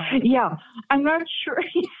is kind of... Yeah, I'm not sure.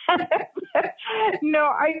 No,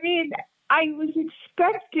 I mean, I was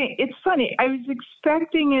expecting, it's funny, I was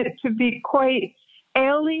expecting it to be quite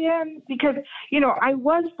alien because, you know, I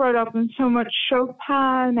was brought up in so much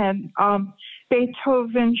Chopin and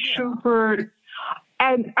Beethoven, Schubert,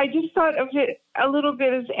 and I just thought of it a little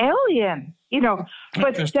bit as alien, you know,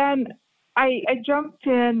 but then I jumped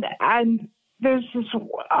in and there's this,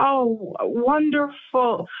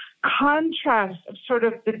 wonderful contrast of sort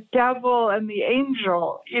of the devil and the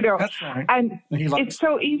angel, you know. That's right. And it's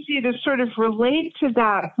so easy to sort of relate to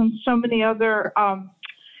that from so many other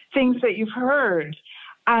things that you've heard.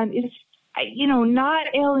 And it's, you know, not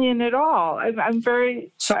alien at all. I'm a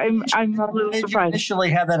little surprised. Did you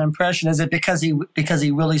initially have that impression? Is it because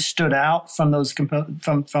he really stood out from those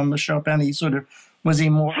from the Chopin? He sort of, was he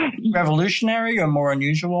more revolutionary or more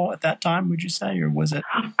unusual at that time, would you say, or was it?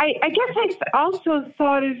 I guess I also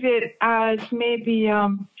thought of it as maybe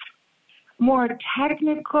more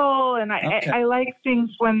technical, and I like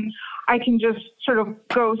things when I can just sort of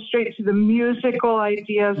go straight to the musical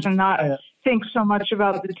ideas and not think so much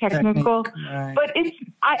about the technical. Right. But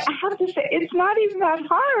I have to say, it's not even that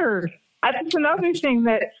hard. That's another thing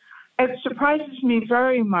that it surprises me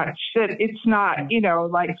very much, that it's not, you know,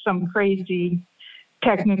 like some crazy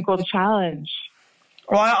technical challenge.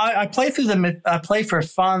 Well, I play for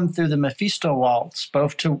fun through the Mephisto waltz,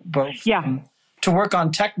 both to work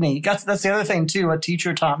on technique. That's the other thing too. A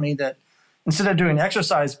teacher taught me that instead of doing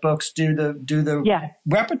exercise books, do the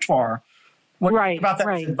repertoire. What about that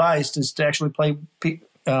advice is to actually play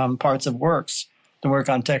parts of works to work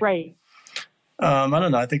on technique. Right. I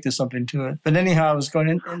don't know. I think there's something to it. But anyhow, I was going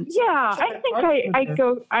in. I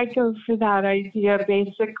think I go for that idea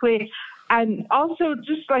basically. And also,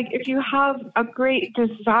 just like if you have a great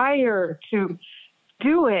desire to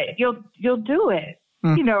do it, you'll do it.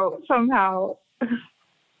 You know, somehow.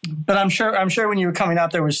 But I'm sure when you were coming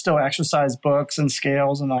out, there were still exercise books and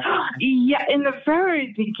scales and all. Yeah, in the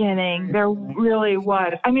very beginning, there really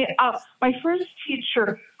was. I mean, my first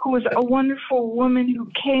teacher, who was a wonderful woman who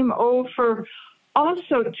came over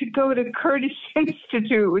also to go to Curtis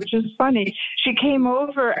Institute, which is funny. She came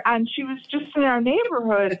over and she was just in our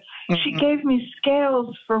neighborhood. She gave me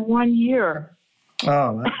scales for 1 year.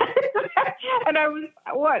 Oh. And I was,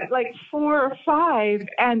 like 4 or 5.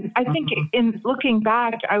 And I think in looking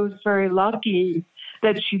back, I was very lucky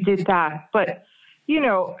that she did that. But, you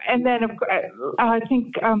know, and then I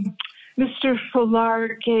think Mr.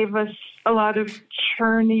 Fuller gave us a lot of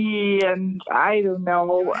Czerny, and I don't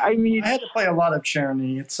know. I mean, I had to play a lot of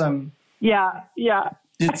Czerny. It's yeah.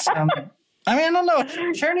 It's I mean, I don't know.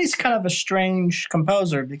 Czerny's kind of a strange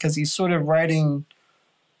composer because he's sort of writing.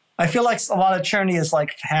 I feel like a lot of Czerny is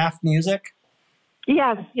like half music.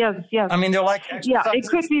 Yes. I mean, they're like it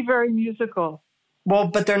could be very musical. Well,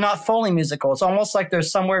 but they're not fully musical. It's almost like they're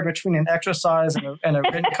somewhere between an exercise and a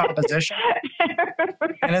written composition.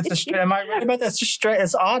 And it's am I right about that? It's just straight.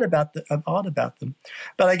 It's odd about them.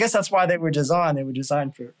 But I guess that's why they were designed. They were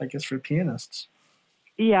designed for pianists.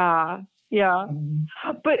 Yeah.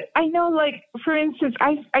 But I know, like, for instance,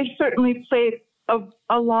 I certainly played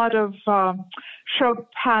a lot of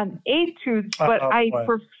Chopin etudes, but I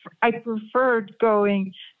preferred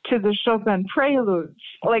going to the Chopin preludes.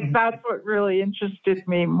 Like, that's what really interested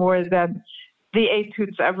me more than the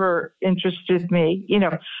etudes ever interested me. You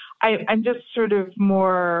know, I'm just sort of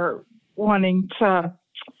more wanting to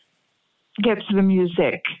get to the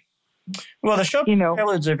music. Well, the Chopin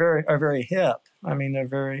preludes are very hip. I mean, they're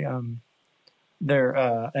very and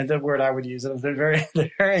the word I would use is they're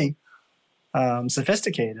very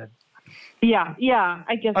sophisticated. Yeah,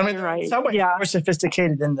 I guess you're right. Somewhat more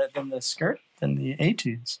sophisticated than the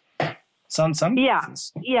etudes. Some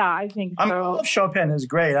cases. Yeah, I think so. I love Chopin is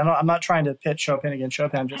great. I'm not trying to pit Chopin against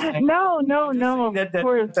Chopin. I'm just saying. No. Of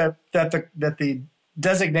course. That the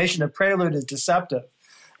designation of prelude is deceptive,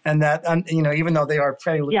 and that even though they are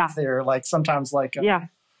preludes, they're like sometimes like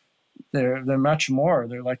they're much more.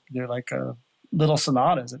 They're like little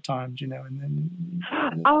sonatas at times, and then.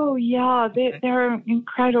 Oh yeah, they're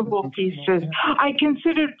incredible pieces. I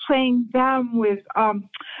considered playing them with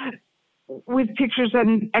pictures at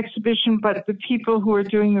an exhibition, but the people who were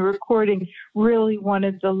doing the recording really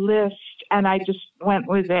wanted the list, and I just went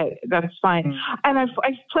with it. That's fine. And I've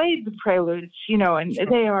played the preludes, and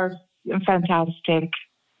they are fantastic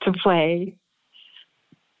to play.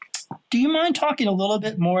 Do you mind talking a little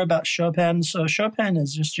bit more about Chopin? So Chopin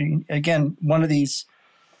is just, again, one of these.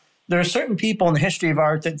 There are certain people in the history of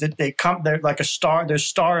art that they're like a star. Their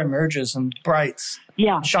star emerges and brights,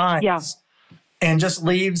 shines, and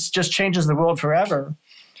just changes the world forever.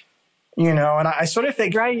 You know, and I sort of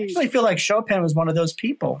think, Right. I actually feel like Chopin was one of those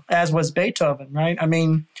people, as was Beethoven, right? I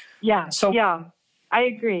mean, so I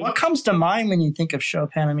agree. What comes to mind when you think of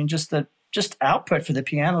Chopin? I mean, just output for the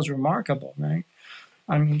piano is remarkable, right?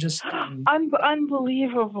 I mean, just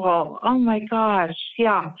unbelievable. Oh my gosh,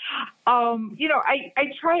 yeah. You know,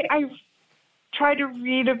 I try to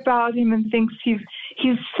read about him and things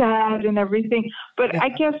he's sad and everything, but I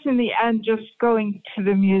guess in the end, just going to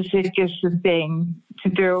the music is the thing to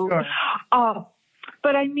do. Sure.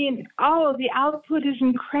 But I mean, the output is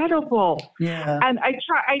incredible. Yeah. And I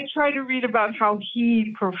try to read about how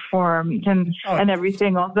he performed and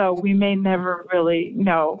everything, although we may never really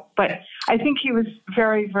know. But I think he was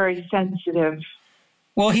very, very sensitive.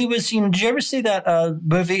 Well, he was, did you ever see that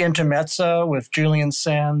movie Intermezzo with Julian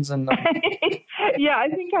Sands and yeah, I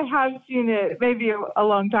think I have seen it maybe a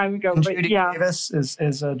long time ago. And but Judy Davis is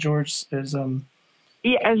George is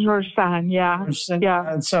as George Sand, yeah.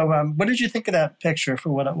 And so, what did you think of that picture for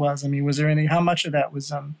what it was? I mean, was there how much of that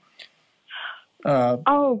was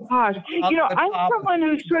oh gosh, you know, I'm someone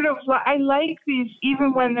who sort of I like these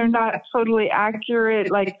even when they're not totally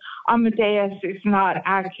accurate. Like Amadeus is not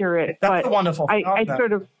accurate, that's but a wonderful film,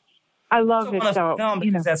 I love it though. Film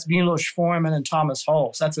because that's Milos Forman and Thomas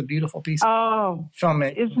Holst. That's a beautiful piece of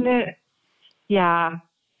filmmaking, isn't it? Yeah,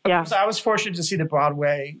 yeah. So I was fortunate to see the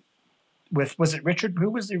Broadway with, was it Richard? Who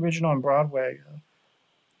was the original on Broadway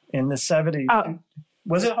in the 70s?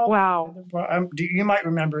 Was it Holst? Wow. You might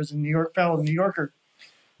remember as a fellow New Yorker.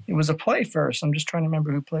 It was a play first. I'm just trying to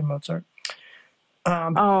remember who played Mozart.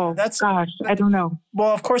 Gosh, I don't know.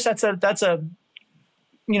 Well, of course, that's a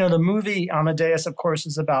the movie Amadeus, of course,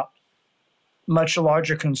 is about much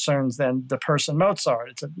larger concerns than the person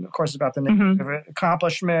Mozart. It's, of course, about the nature of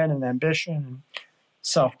accomplishment and ambition and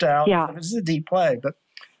self-doubt. Yeah. This is a deep play, but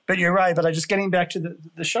you're right. But just getting back to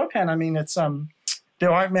the Chopin, I mean, it's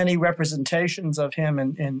there aren't many representations of him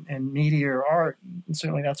in media or art. And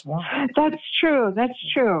certainly that's one. That's true. That's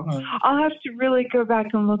true. I'll have to really go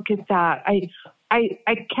back and look at that. I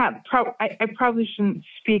can't. I probably shouldn't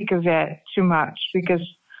speak of it too much because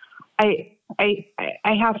I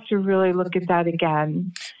have to really look at that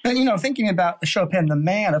again. And thinking about Chopin, the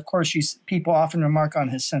man, of course, people often remark on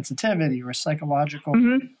his sensitivity or psychological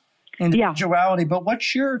individuality. But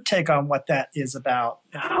what's your take on what that is about?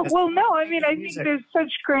 Well, no, I mean, I think there's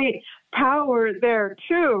such great power there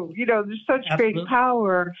too. There's such great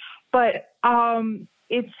power, but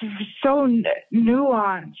it's so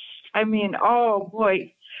nuanced. I mean, oh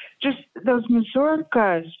boy, just those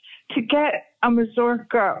mazurkas. To get a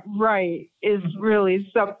mazurka right is really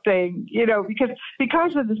something,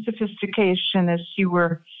 because of the sophistication, as you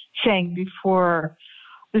were saying before,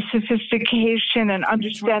 the sophistication and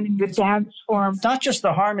understanding the dance form. It's not just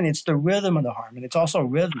the harmony, it's the rhythm of the harmony. It's also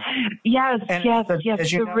rhythmic. Yes, yes,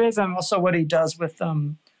 the rhythm. It's also what he does with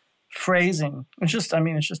phrasing. It's just, what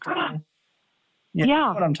I'm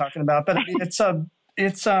talking about. But so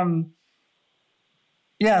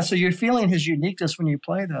you're feeling his uniqueness when you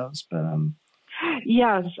play those. But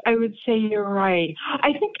yes, I would say you're right.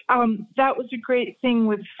 I think that was a great thing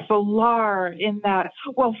with Villar in that.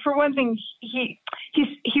 Well, for one thing, he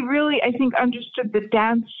really, I think, understood the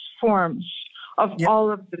dance forms of all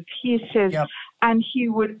of the pieces, and he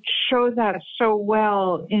would show that so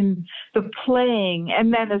well in the playing.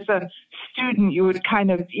 And then as a student, you would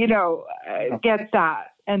kind of, get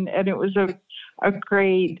that, and it was a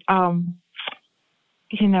great.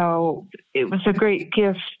 It was a great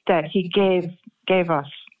gift that he gave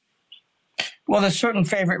us. Well, there's certain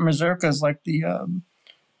favorite mazurkas like the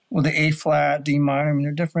A flat, D minor. I mean,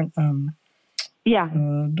 they're different.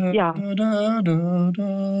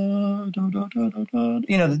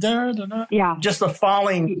 Just the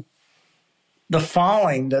falling, the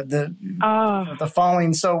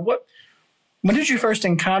falling. So when did you first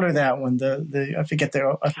encounter that one? I forget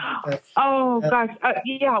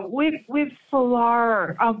with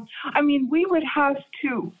Villar. I mean, we would have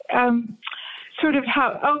to sort of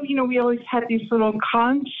have. We always had these little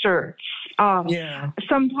concerts.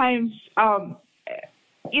 Sometimes,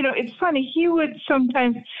 it's funny. He would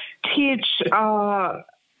sometimes teach out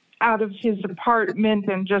of his apartment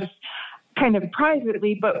and just kind of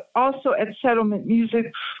privately, but also at Settlement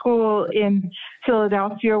Music School in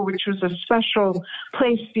Philadelphia, which was a special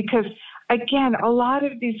place because, again, a lot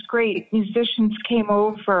of these great musicians came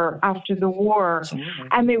over after the war,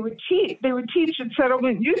 and they would teach at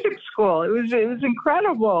Settlement Music School. It was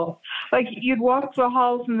incredible. Like you'd walk the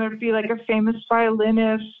halls, and there'd be like a famous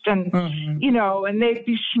violinist, and and they'd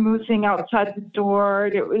be schmoozing outside the door.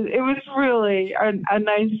 It was really a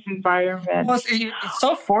nice environment. Well, it's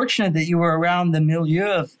so fortunate that you were around the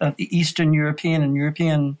milieu of Eastern European and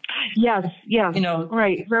European Yes, yes. You know,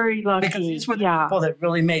 right. Very lucky. Because these were the people that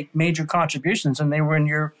really make major contributions, and they were in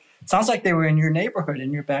your. Sounds like they were in your neighborhood,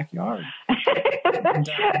 in your backyard.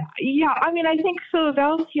 Yeah, I mean, I think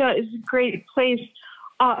Philadelphia is a great place,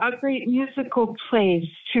 a great musical place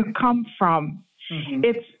to come from. Mm-hmm.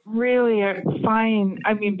 It's really a fine,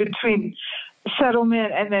 I mean, between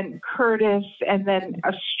Settlement and then Curtis and then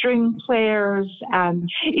string players and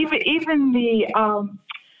even the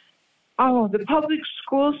public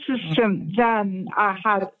school system then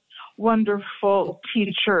had wonderful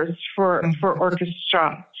teachers for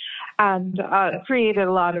orchestra and created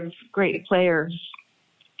a lot of great players.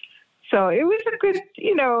 So it was a good,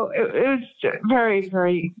 it was very,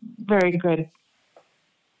 very, very good.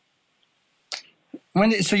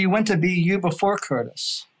 So you went to BU before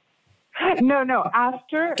Curtis? No,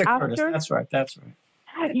 after. Curtis. That's right.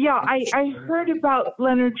 Yeah, I heard about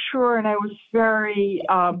Leonard Schur and I was very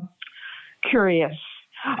curious.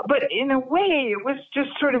 But in a way, it was just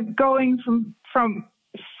sort of going from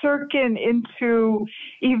Sirkin into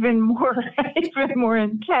even more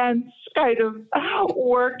intense kind of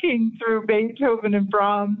working through Beethoven and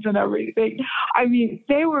Brahms and everything. I mean,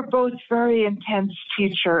 they were both very intense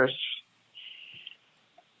teachers.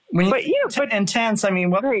 But intense. I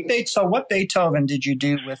mean, what Beethoven did you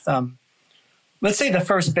do with? Let's say the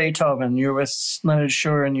first Beethoven. You're with Leonard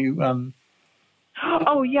Schur, and you.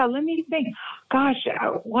 Oh yeah, let me think. Gosh,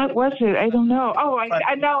 what was it? I don't know. Oh, I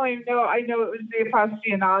know. It was the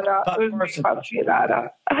Appassionata.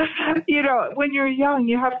 You know, when you're young,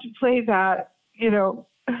 you have to play that. You know,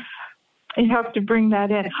 you have to bring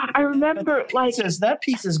that in. I remember that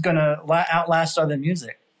piece is going to outlast other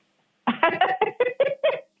music.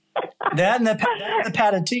 That and the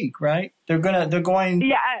Patatique, right? They're going.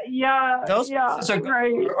 Yeah. Those pieces are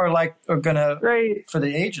going to for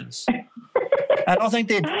the ages. I don't think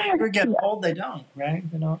they ever get old. They don't, right?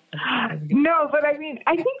 They don't. No, but I mean,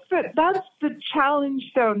 I think that's the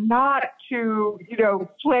challenge, though, not to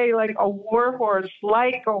play like a war horse,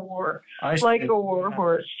 like a war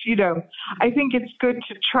horse. You know, I think it's good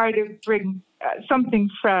to try to bring something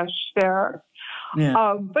fresh there.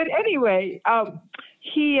 Yeah. But anyway,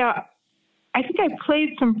 he. I think I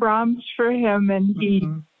played some Brahms for him, and he.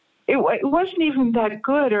 Mm-hmm. It wasn't even that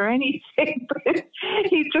good or anything, but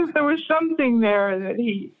there was something there that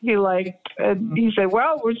he liked. And he said,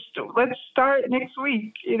 well, let's start next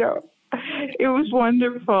week. You know, it was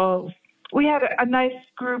wonderful. We had a nice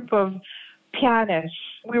group of pianists.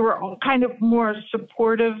 We were all kind of more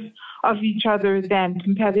supportive of each other than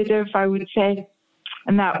competitive, I would say.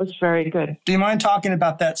 And that was very good. Do you mind talking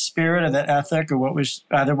about that spirit or that ethic, or what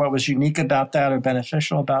was unique about that, or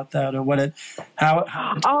beneficial about that, or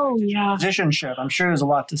how musicianship? I'm sure there's a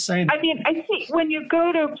lot to say. I mean, I think when you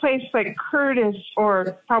go to a place like Curtis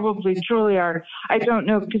or probably Juilliard, I don't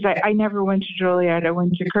know because I never went to Juilliard. I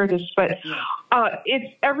went to Curtis, but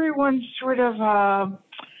it's everyone's sort of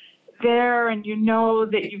there, and you know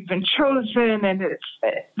that you've been chosen, and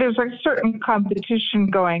there's a certain competition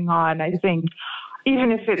going on, I think.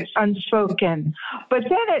 Even if it's unspoken. But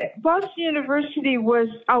then at Boston University was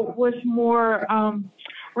more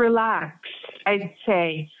relaxed, I'd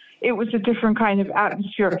say. It was a different kind of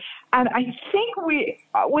atmosphere. And I think we,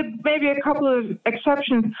 with maybe a couple of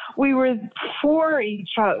exceptions, we were for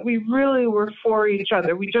each other. We really were for each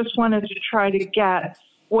other. We just wanted to try to get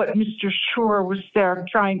what Mr. Schur was there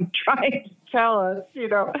trying to tell us,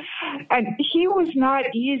 And he was not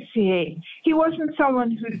easy. He wasn't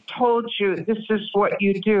someone who told you this is what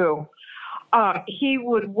you do. He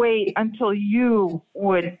would wait until you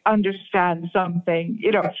would understand something,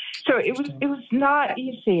 So it was not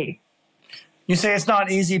easy. You say it's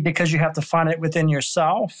not easy because you have to find it within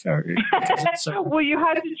yourself? Or well, you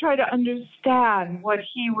had to try to understand what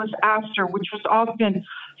he was after, which was often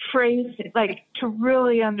phrasing, like to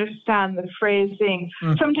really understand the phrasing.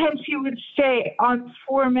 Mm. Sometimes he would say on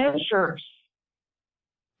 4 measures.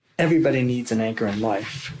 Everybody needs an anchor in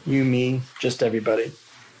life. You, me, just everybody.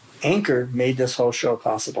 Anchor made this whole show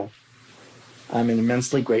possible. I'm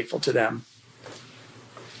immensely grateful to them.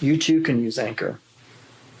 You too can use Anchor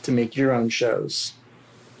to make your own shows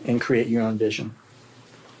and create your own vision.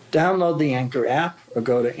 Download the Anchor app or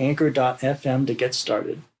go to anchor.fm to get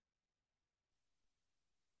started.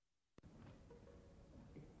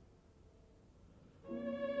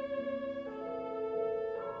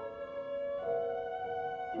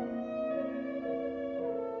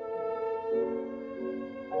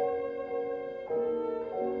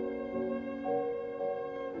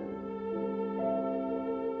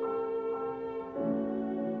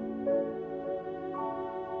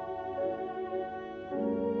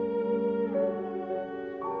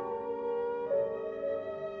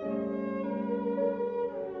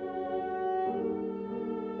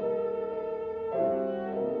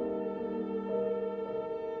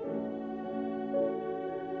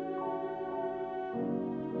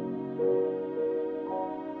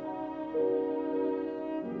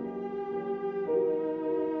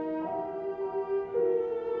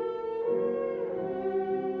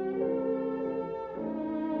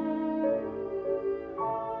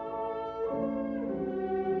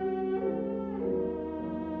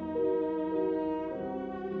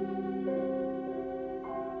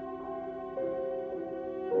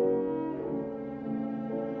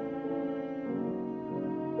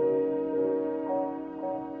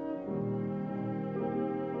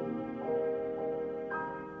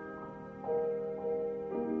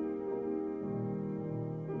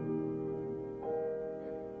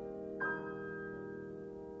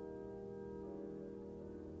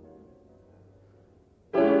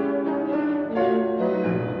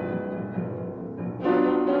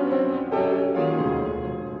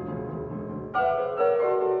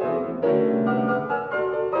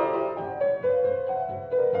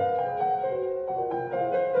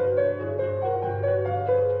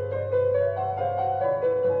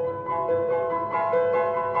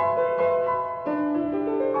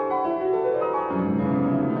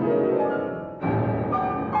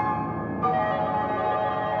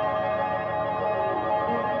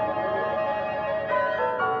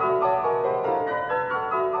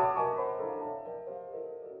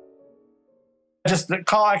 Just the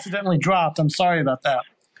call accidentally dropped. I'm sorry about that.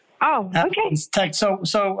 Oh, okay. Tech. So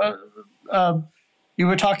you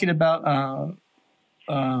were talking about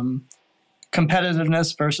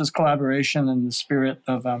competitiveness versus collaboration and the spirit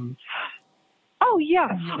of. Oh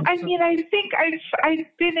yeah, I mean, I think I've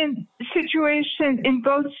been in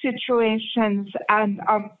both situations, and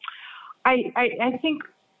I think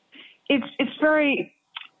it's very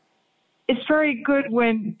good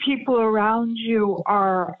when people around you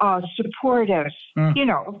are supportive. You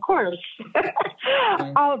know, of course, but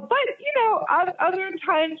you know, other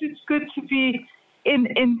times it's good to be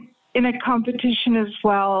in a competition as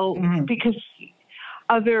well, because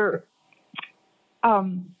other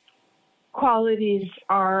qualities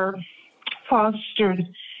are fostered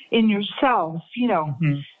in yourself, you know,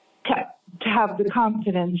 to have the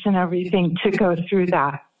confidence and everything to go through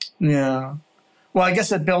that. Yeah. Well, I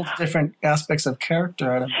guess it builds different aspects of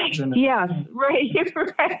character, I'd imagine. Yes, right.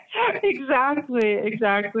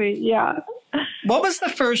 Exactly. Yeah. What was the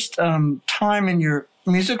first time in your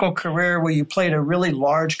musical career where you played a really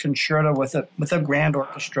large concerto with a grand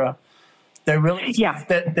orchestra? That really,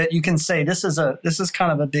 that you can say this is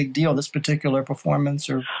kind of a big deal. This particular performance,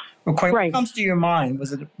 or quite what comes to your mind?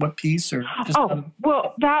 Was it what piece or? Just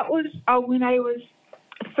well, that was when I was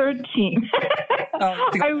 13.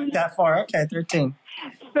 I was that far. Okay, 13.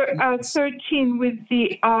 13 with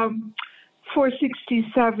the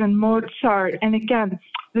 467 Mozart, and again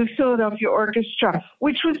the Philadelphia Orchestra,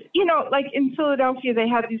 which was, you know, like in Philadelphia they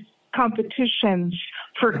had these competitions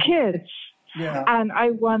for kids. Yeah. And I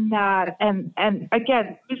won that. And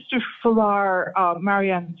again, Mr. Falar,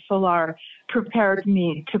 Marianne Falar, prepared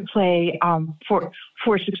me to play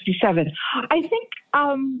 467. I think,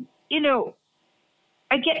 you know,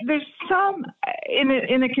 again, there's some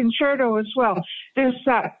in a concerto as well. There's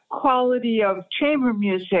that quality of chamber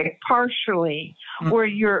music, partially, where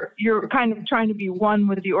you're kind of trying to be one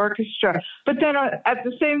with the orchestra, but then at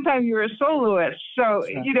the same time you're a soloist. So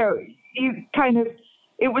you know, you kind of.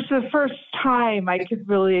 It was the first time I could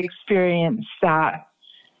really experience that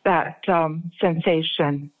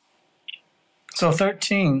sensation. So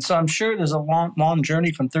 13. So I'm sure there's a long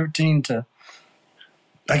journey from 13 to,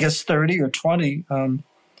 I guess, 30 or 20.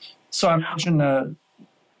 So I imagine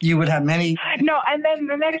you would have many. No, and then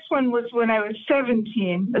the next one was when I was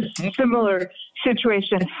 17, a similar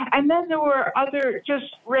situation. And then there were other just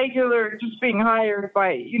being hired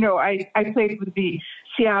by, you know, I played with the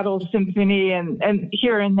Seattle Symphony and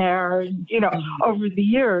here and there, you know, over the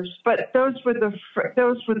years. But those were the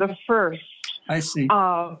first. I see.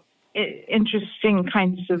 Interesting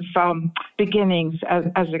kinds of beginnings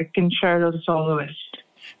as a concerto soloist.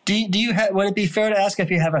 Do you have? Would it be fair to ask if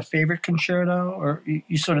you have a favorite concerto, or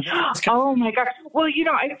you sort of? Oh my gosh! Well, you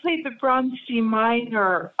know, I played the Bronstein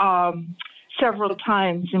Minor several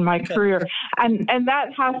times in my career, and that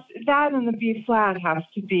and the B flat has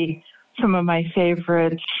to be some of my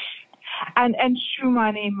favorites. And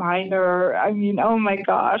Schumann A minor. I mean, oh my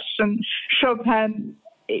gosh! And Chopin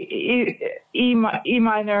E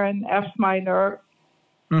minor and F minor.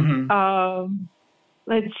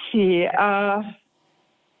 Let's see.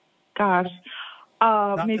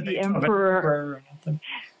 Maybe Emperor.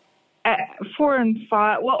 4 and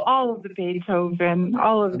 5. Well, all of the Beethoven.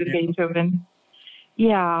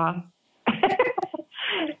 Yeah.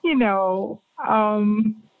 You know,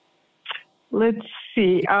 let's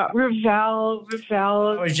see. Ravel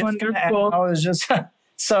is wonderful.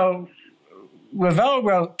 So Ravel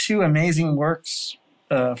wrote 2 amazing works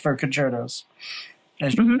for concertos.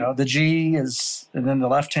 As you know, the G is, and then the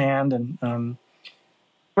left hand, and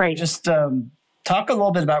right. Just talk a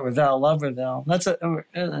little bit about Ravel. Love Ravel. That's an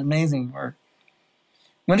amazing work.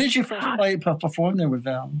 When did you first perform the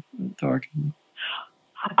Ravel, Thorkin?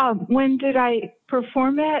 When did I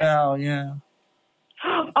perform it? Oh, yeah.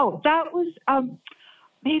 Oh, that was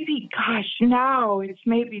maybe, now it's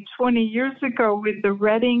maybe 20 years ago with the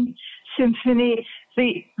Reading Symphony.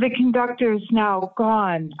 The conductor is now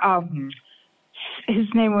gone. His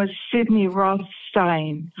name was Sidney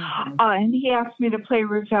Rothstein, and he asked me to play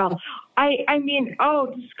Ravel. I mean,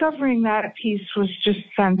 discovering that piece was just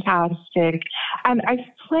fantastic. And I've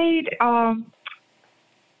played,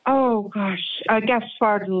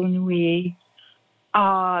 Gaspard de la Nuit.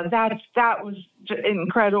 That was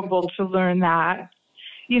incredible to learn that.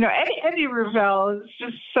 You know, Eddie Ravel is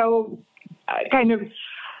just so kind of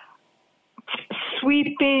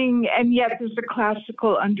sweeping, and yet there's a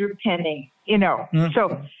classical underpinning, you know.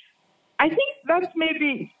 So I think that's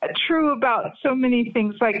maybe true about so many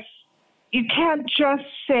things. Like, you can't just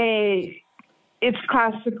say it's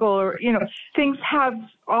classical, or, you know, things have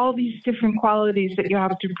all these different qualities that you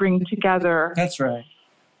have to bring together. That's right.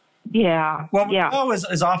 Yeah. Well, Yeah. Ravel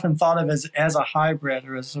is often thought of as a hybrid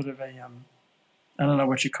or as sort of a I don't know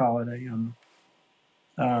what you call it,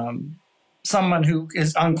 someone who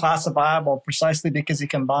is unclassifiable precisely because he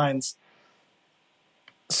combines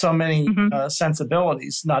so many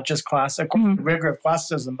sensibilities, not just classic rigor of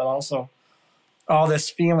classicism, but also all this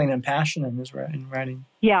feeling and passion in his writing.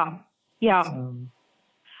 Yeah. Yeah.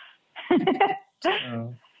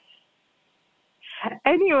 So.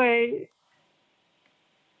 Anyway.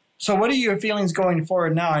 So what are your feelings going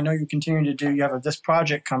forward now? I know you're continuing to you have this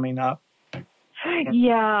project coming up.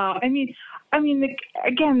 Yeah. I mean,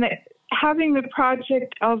 again, having the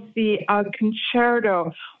project of the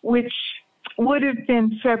concerto, which would have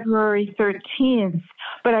been February 13th,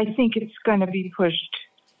 but I think it's going to be pushed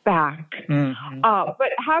back.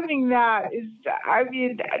 But having that is, I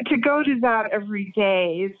mean, to go to that every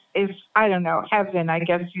day is I don't know, heaven, I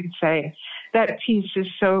guess you'd say. That piece is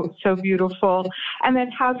so beautiful. And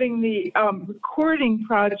then having the recording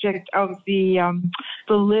project of the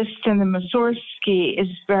Liszt and the Mussorgsky is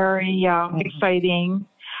very exciting.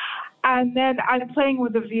 And then I'm playing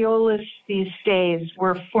with a violist these days.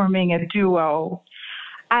 We're forming a duo.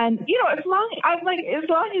 And, as long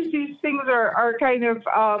as these things are kind of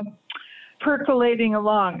percolating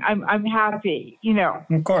along, I'm happy,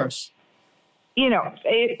 Of course.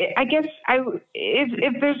 I guess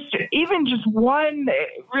if there's even just one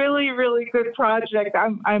really, really good project,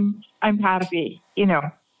 I'm happy,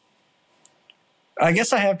 I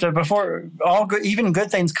guess I have to, before even good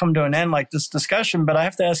things come to an end like this discussion, but I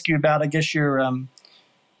have to ask you about, I guess, your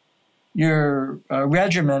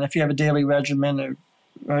regimen, if you have a daily regimen, or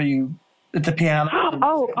are you at the piano?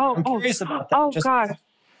 I'm curious about that. Gosh.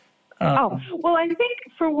 Well, I think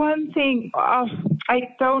for one thing, I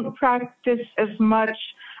don't practice as much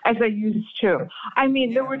as I used to. I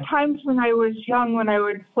mean, there were times when I was young when I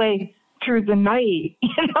would play through the night,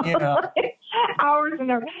 hours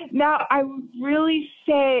and hours. Now, I would really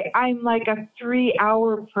say I'm like a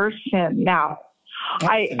 3-hour person now.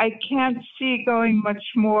 I can't see going much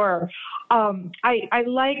more. I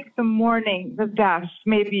like the morning the best,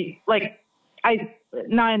 maybe like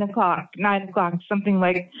 9 o'clock, something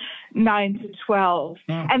like 9 to 12,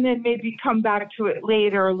 and then maybe come back to it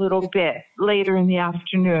later, a little bit later in the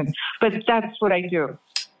afternoon. But that's what I do.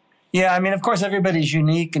 Yeah, I mean, of course, everybody's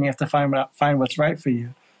unique, and you have to find what's right for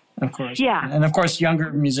you. Of course. Yeah. And of course,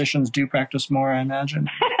 younger musicians do practice more, I imagine.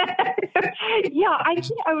 Yeah, I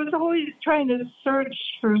think I was always trying to search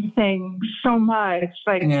for things so much,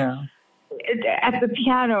 like at the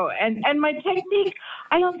piano, and my technique,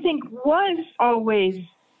 I don't think was always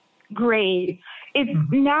great. It's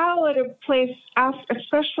now at a place,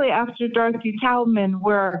 especially after Dorothy Talman,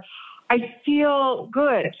 where I feel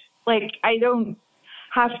good. Like I don't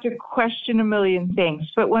have to question a million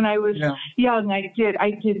things. But when I was young, I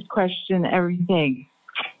did question everything,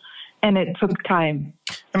 and it took time.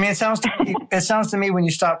 I mean, it sounds to me when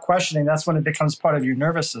you stop questioning, that's when it becomes part of your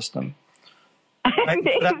nervous system. Right?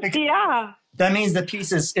 That means the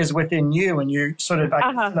piece is within you, and you're sort of,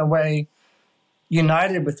 in a way,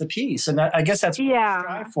 united with the piece. And I guess that's what you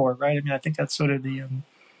strive for, right? I mean, I think that's sort of the...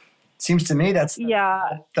 seems to me that's the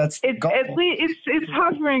goal. At least it's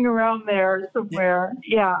hovering around there somewhere.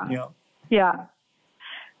 Yeah.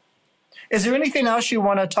 Is there anything else you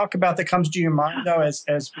want to talk about that comes to your mind, though, as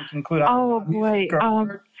we conclude?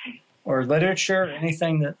 Or literature,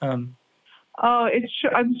 anything that...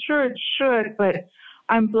 I'm sure it should, but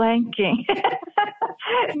I'm blanking.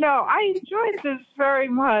 No, I enjoyed this very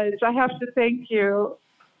much. I have to thank you.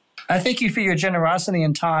 I thank you for your generosity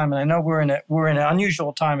and time, and I know we're in an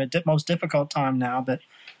unusual time, a most difficult time now, but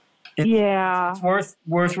it's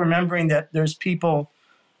worth remembering that there's people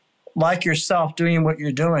like yourself doing what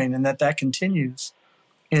you're doing, and that continues.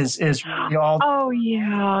 Is really all. Oh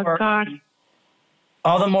yeah, God.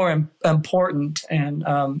 All the more important,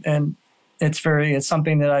 and it's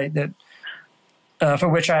something that for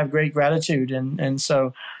which I have great gratitude, and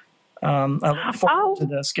so I look forward to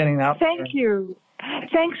this getting out. Thank you.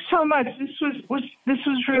 Thanks so much. This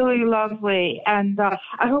was really lovely, and I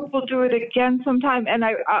hope we'll do it again sometime. And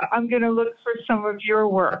I'm going to look for some of your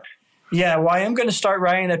work. Yeah, well, I am going to start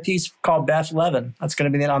writing a piece called Beth Levin. That's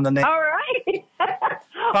going to be on the name. All right.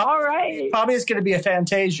 All right. Probably it's going to be a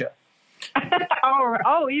Fantasia.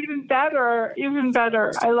 Oh, even better. Even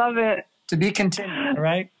better. I love it. To be continued, all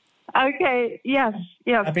right? Okay. Yes.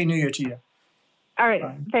 Happy New Year to you. All right.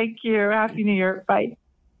 Bye. Thank you. Happy New Year. Bye.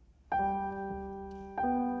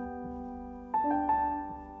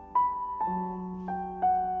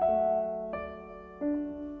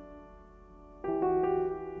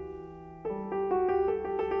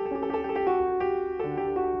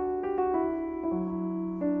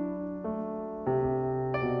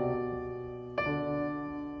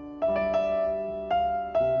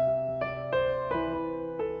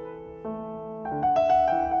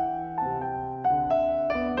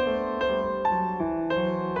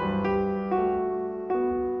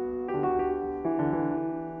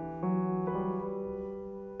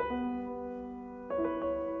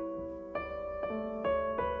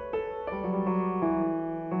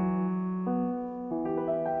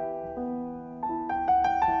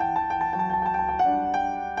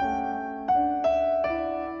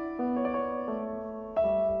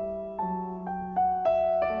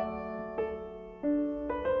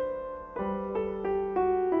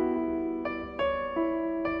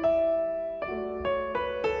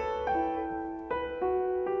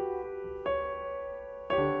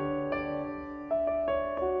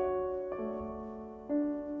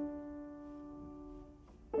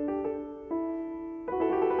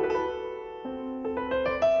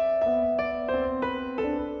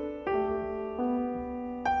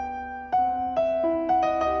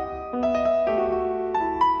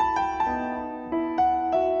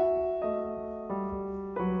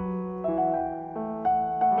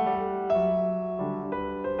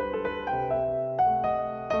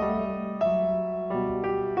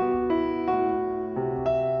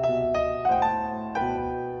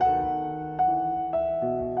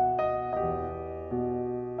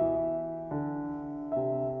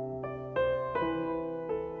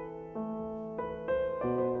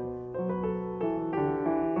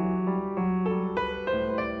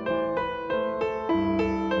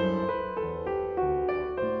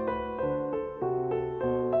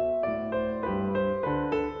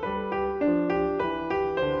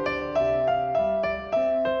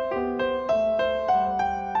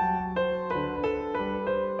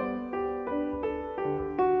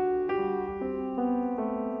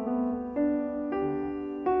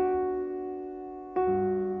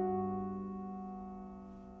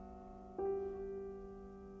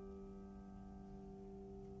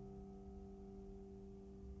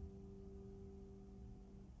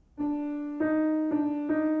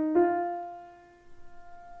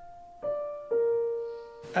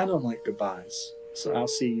 I don't like goodbyes. So I'll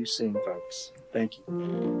see you soon, folks. Thank you.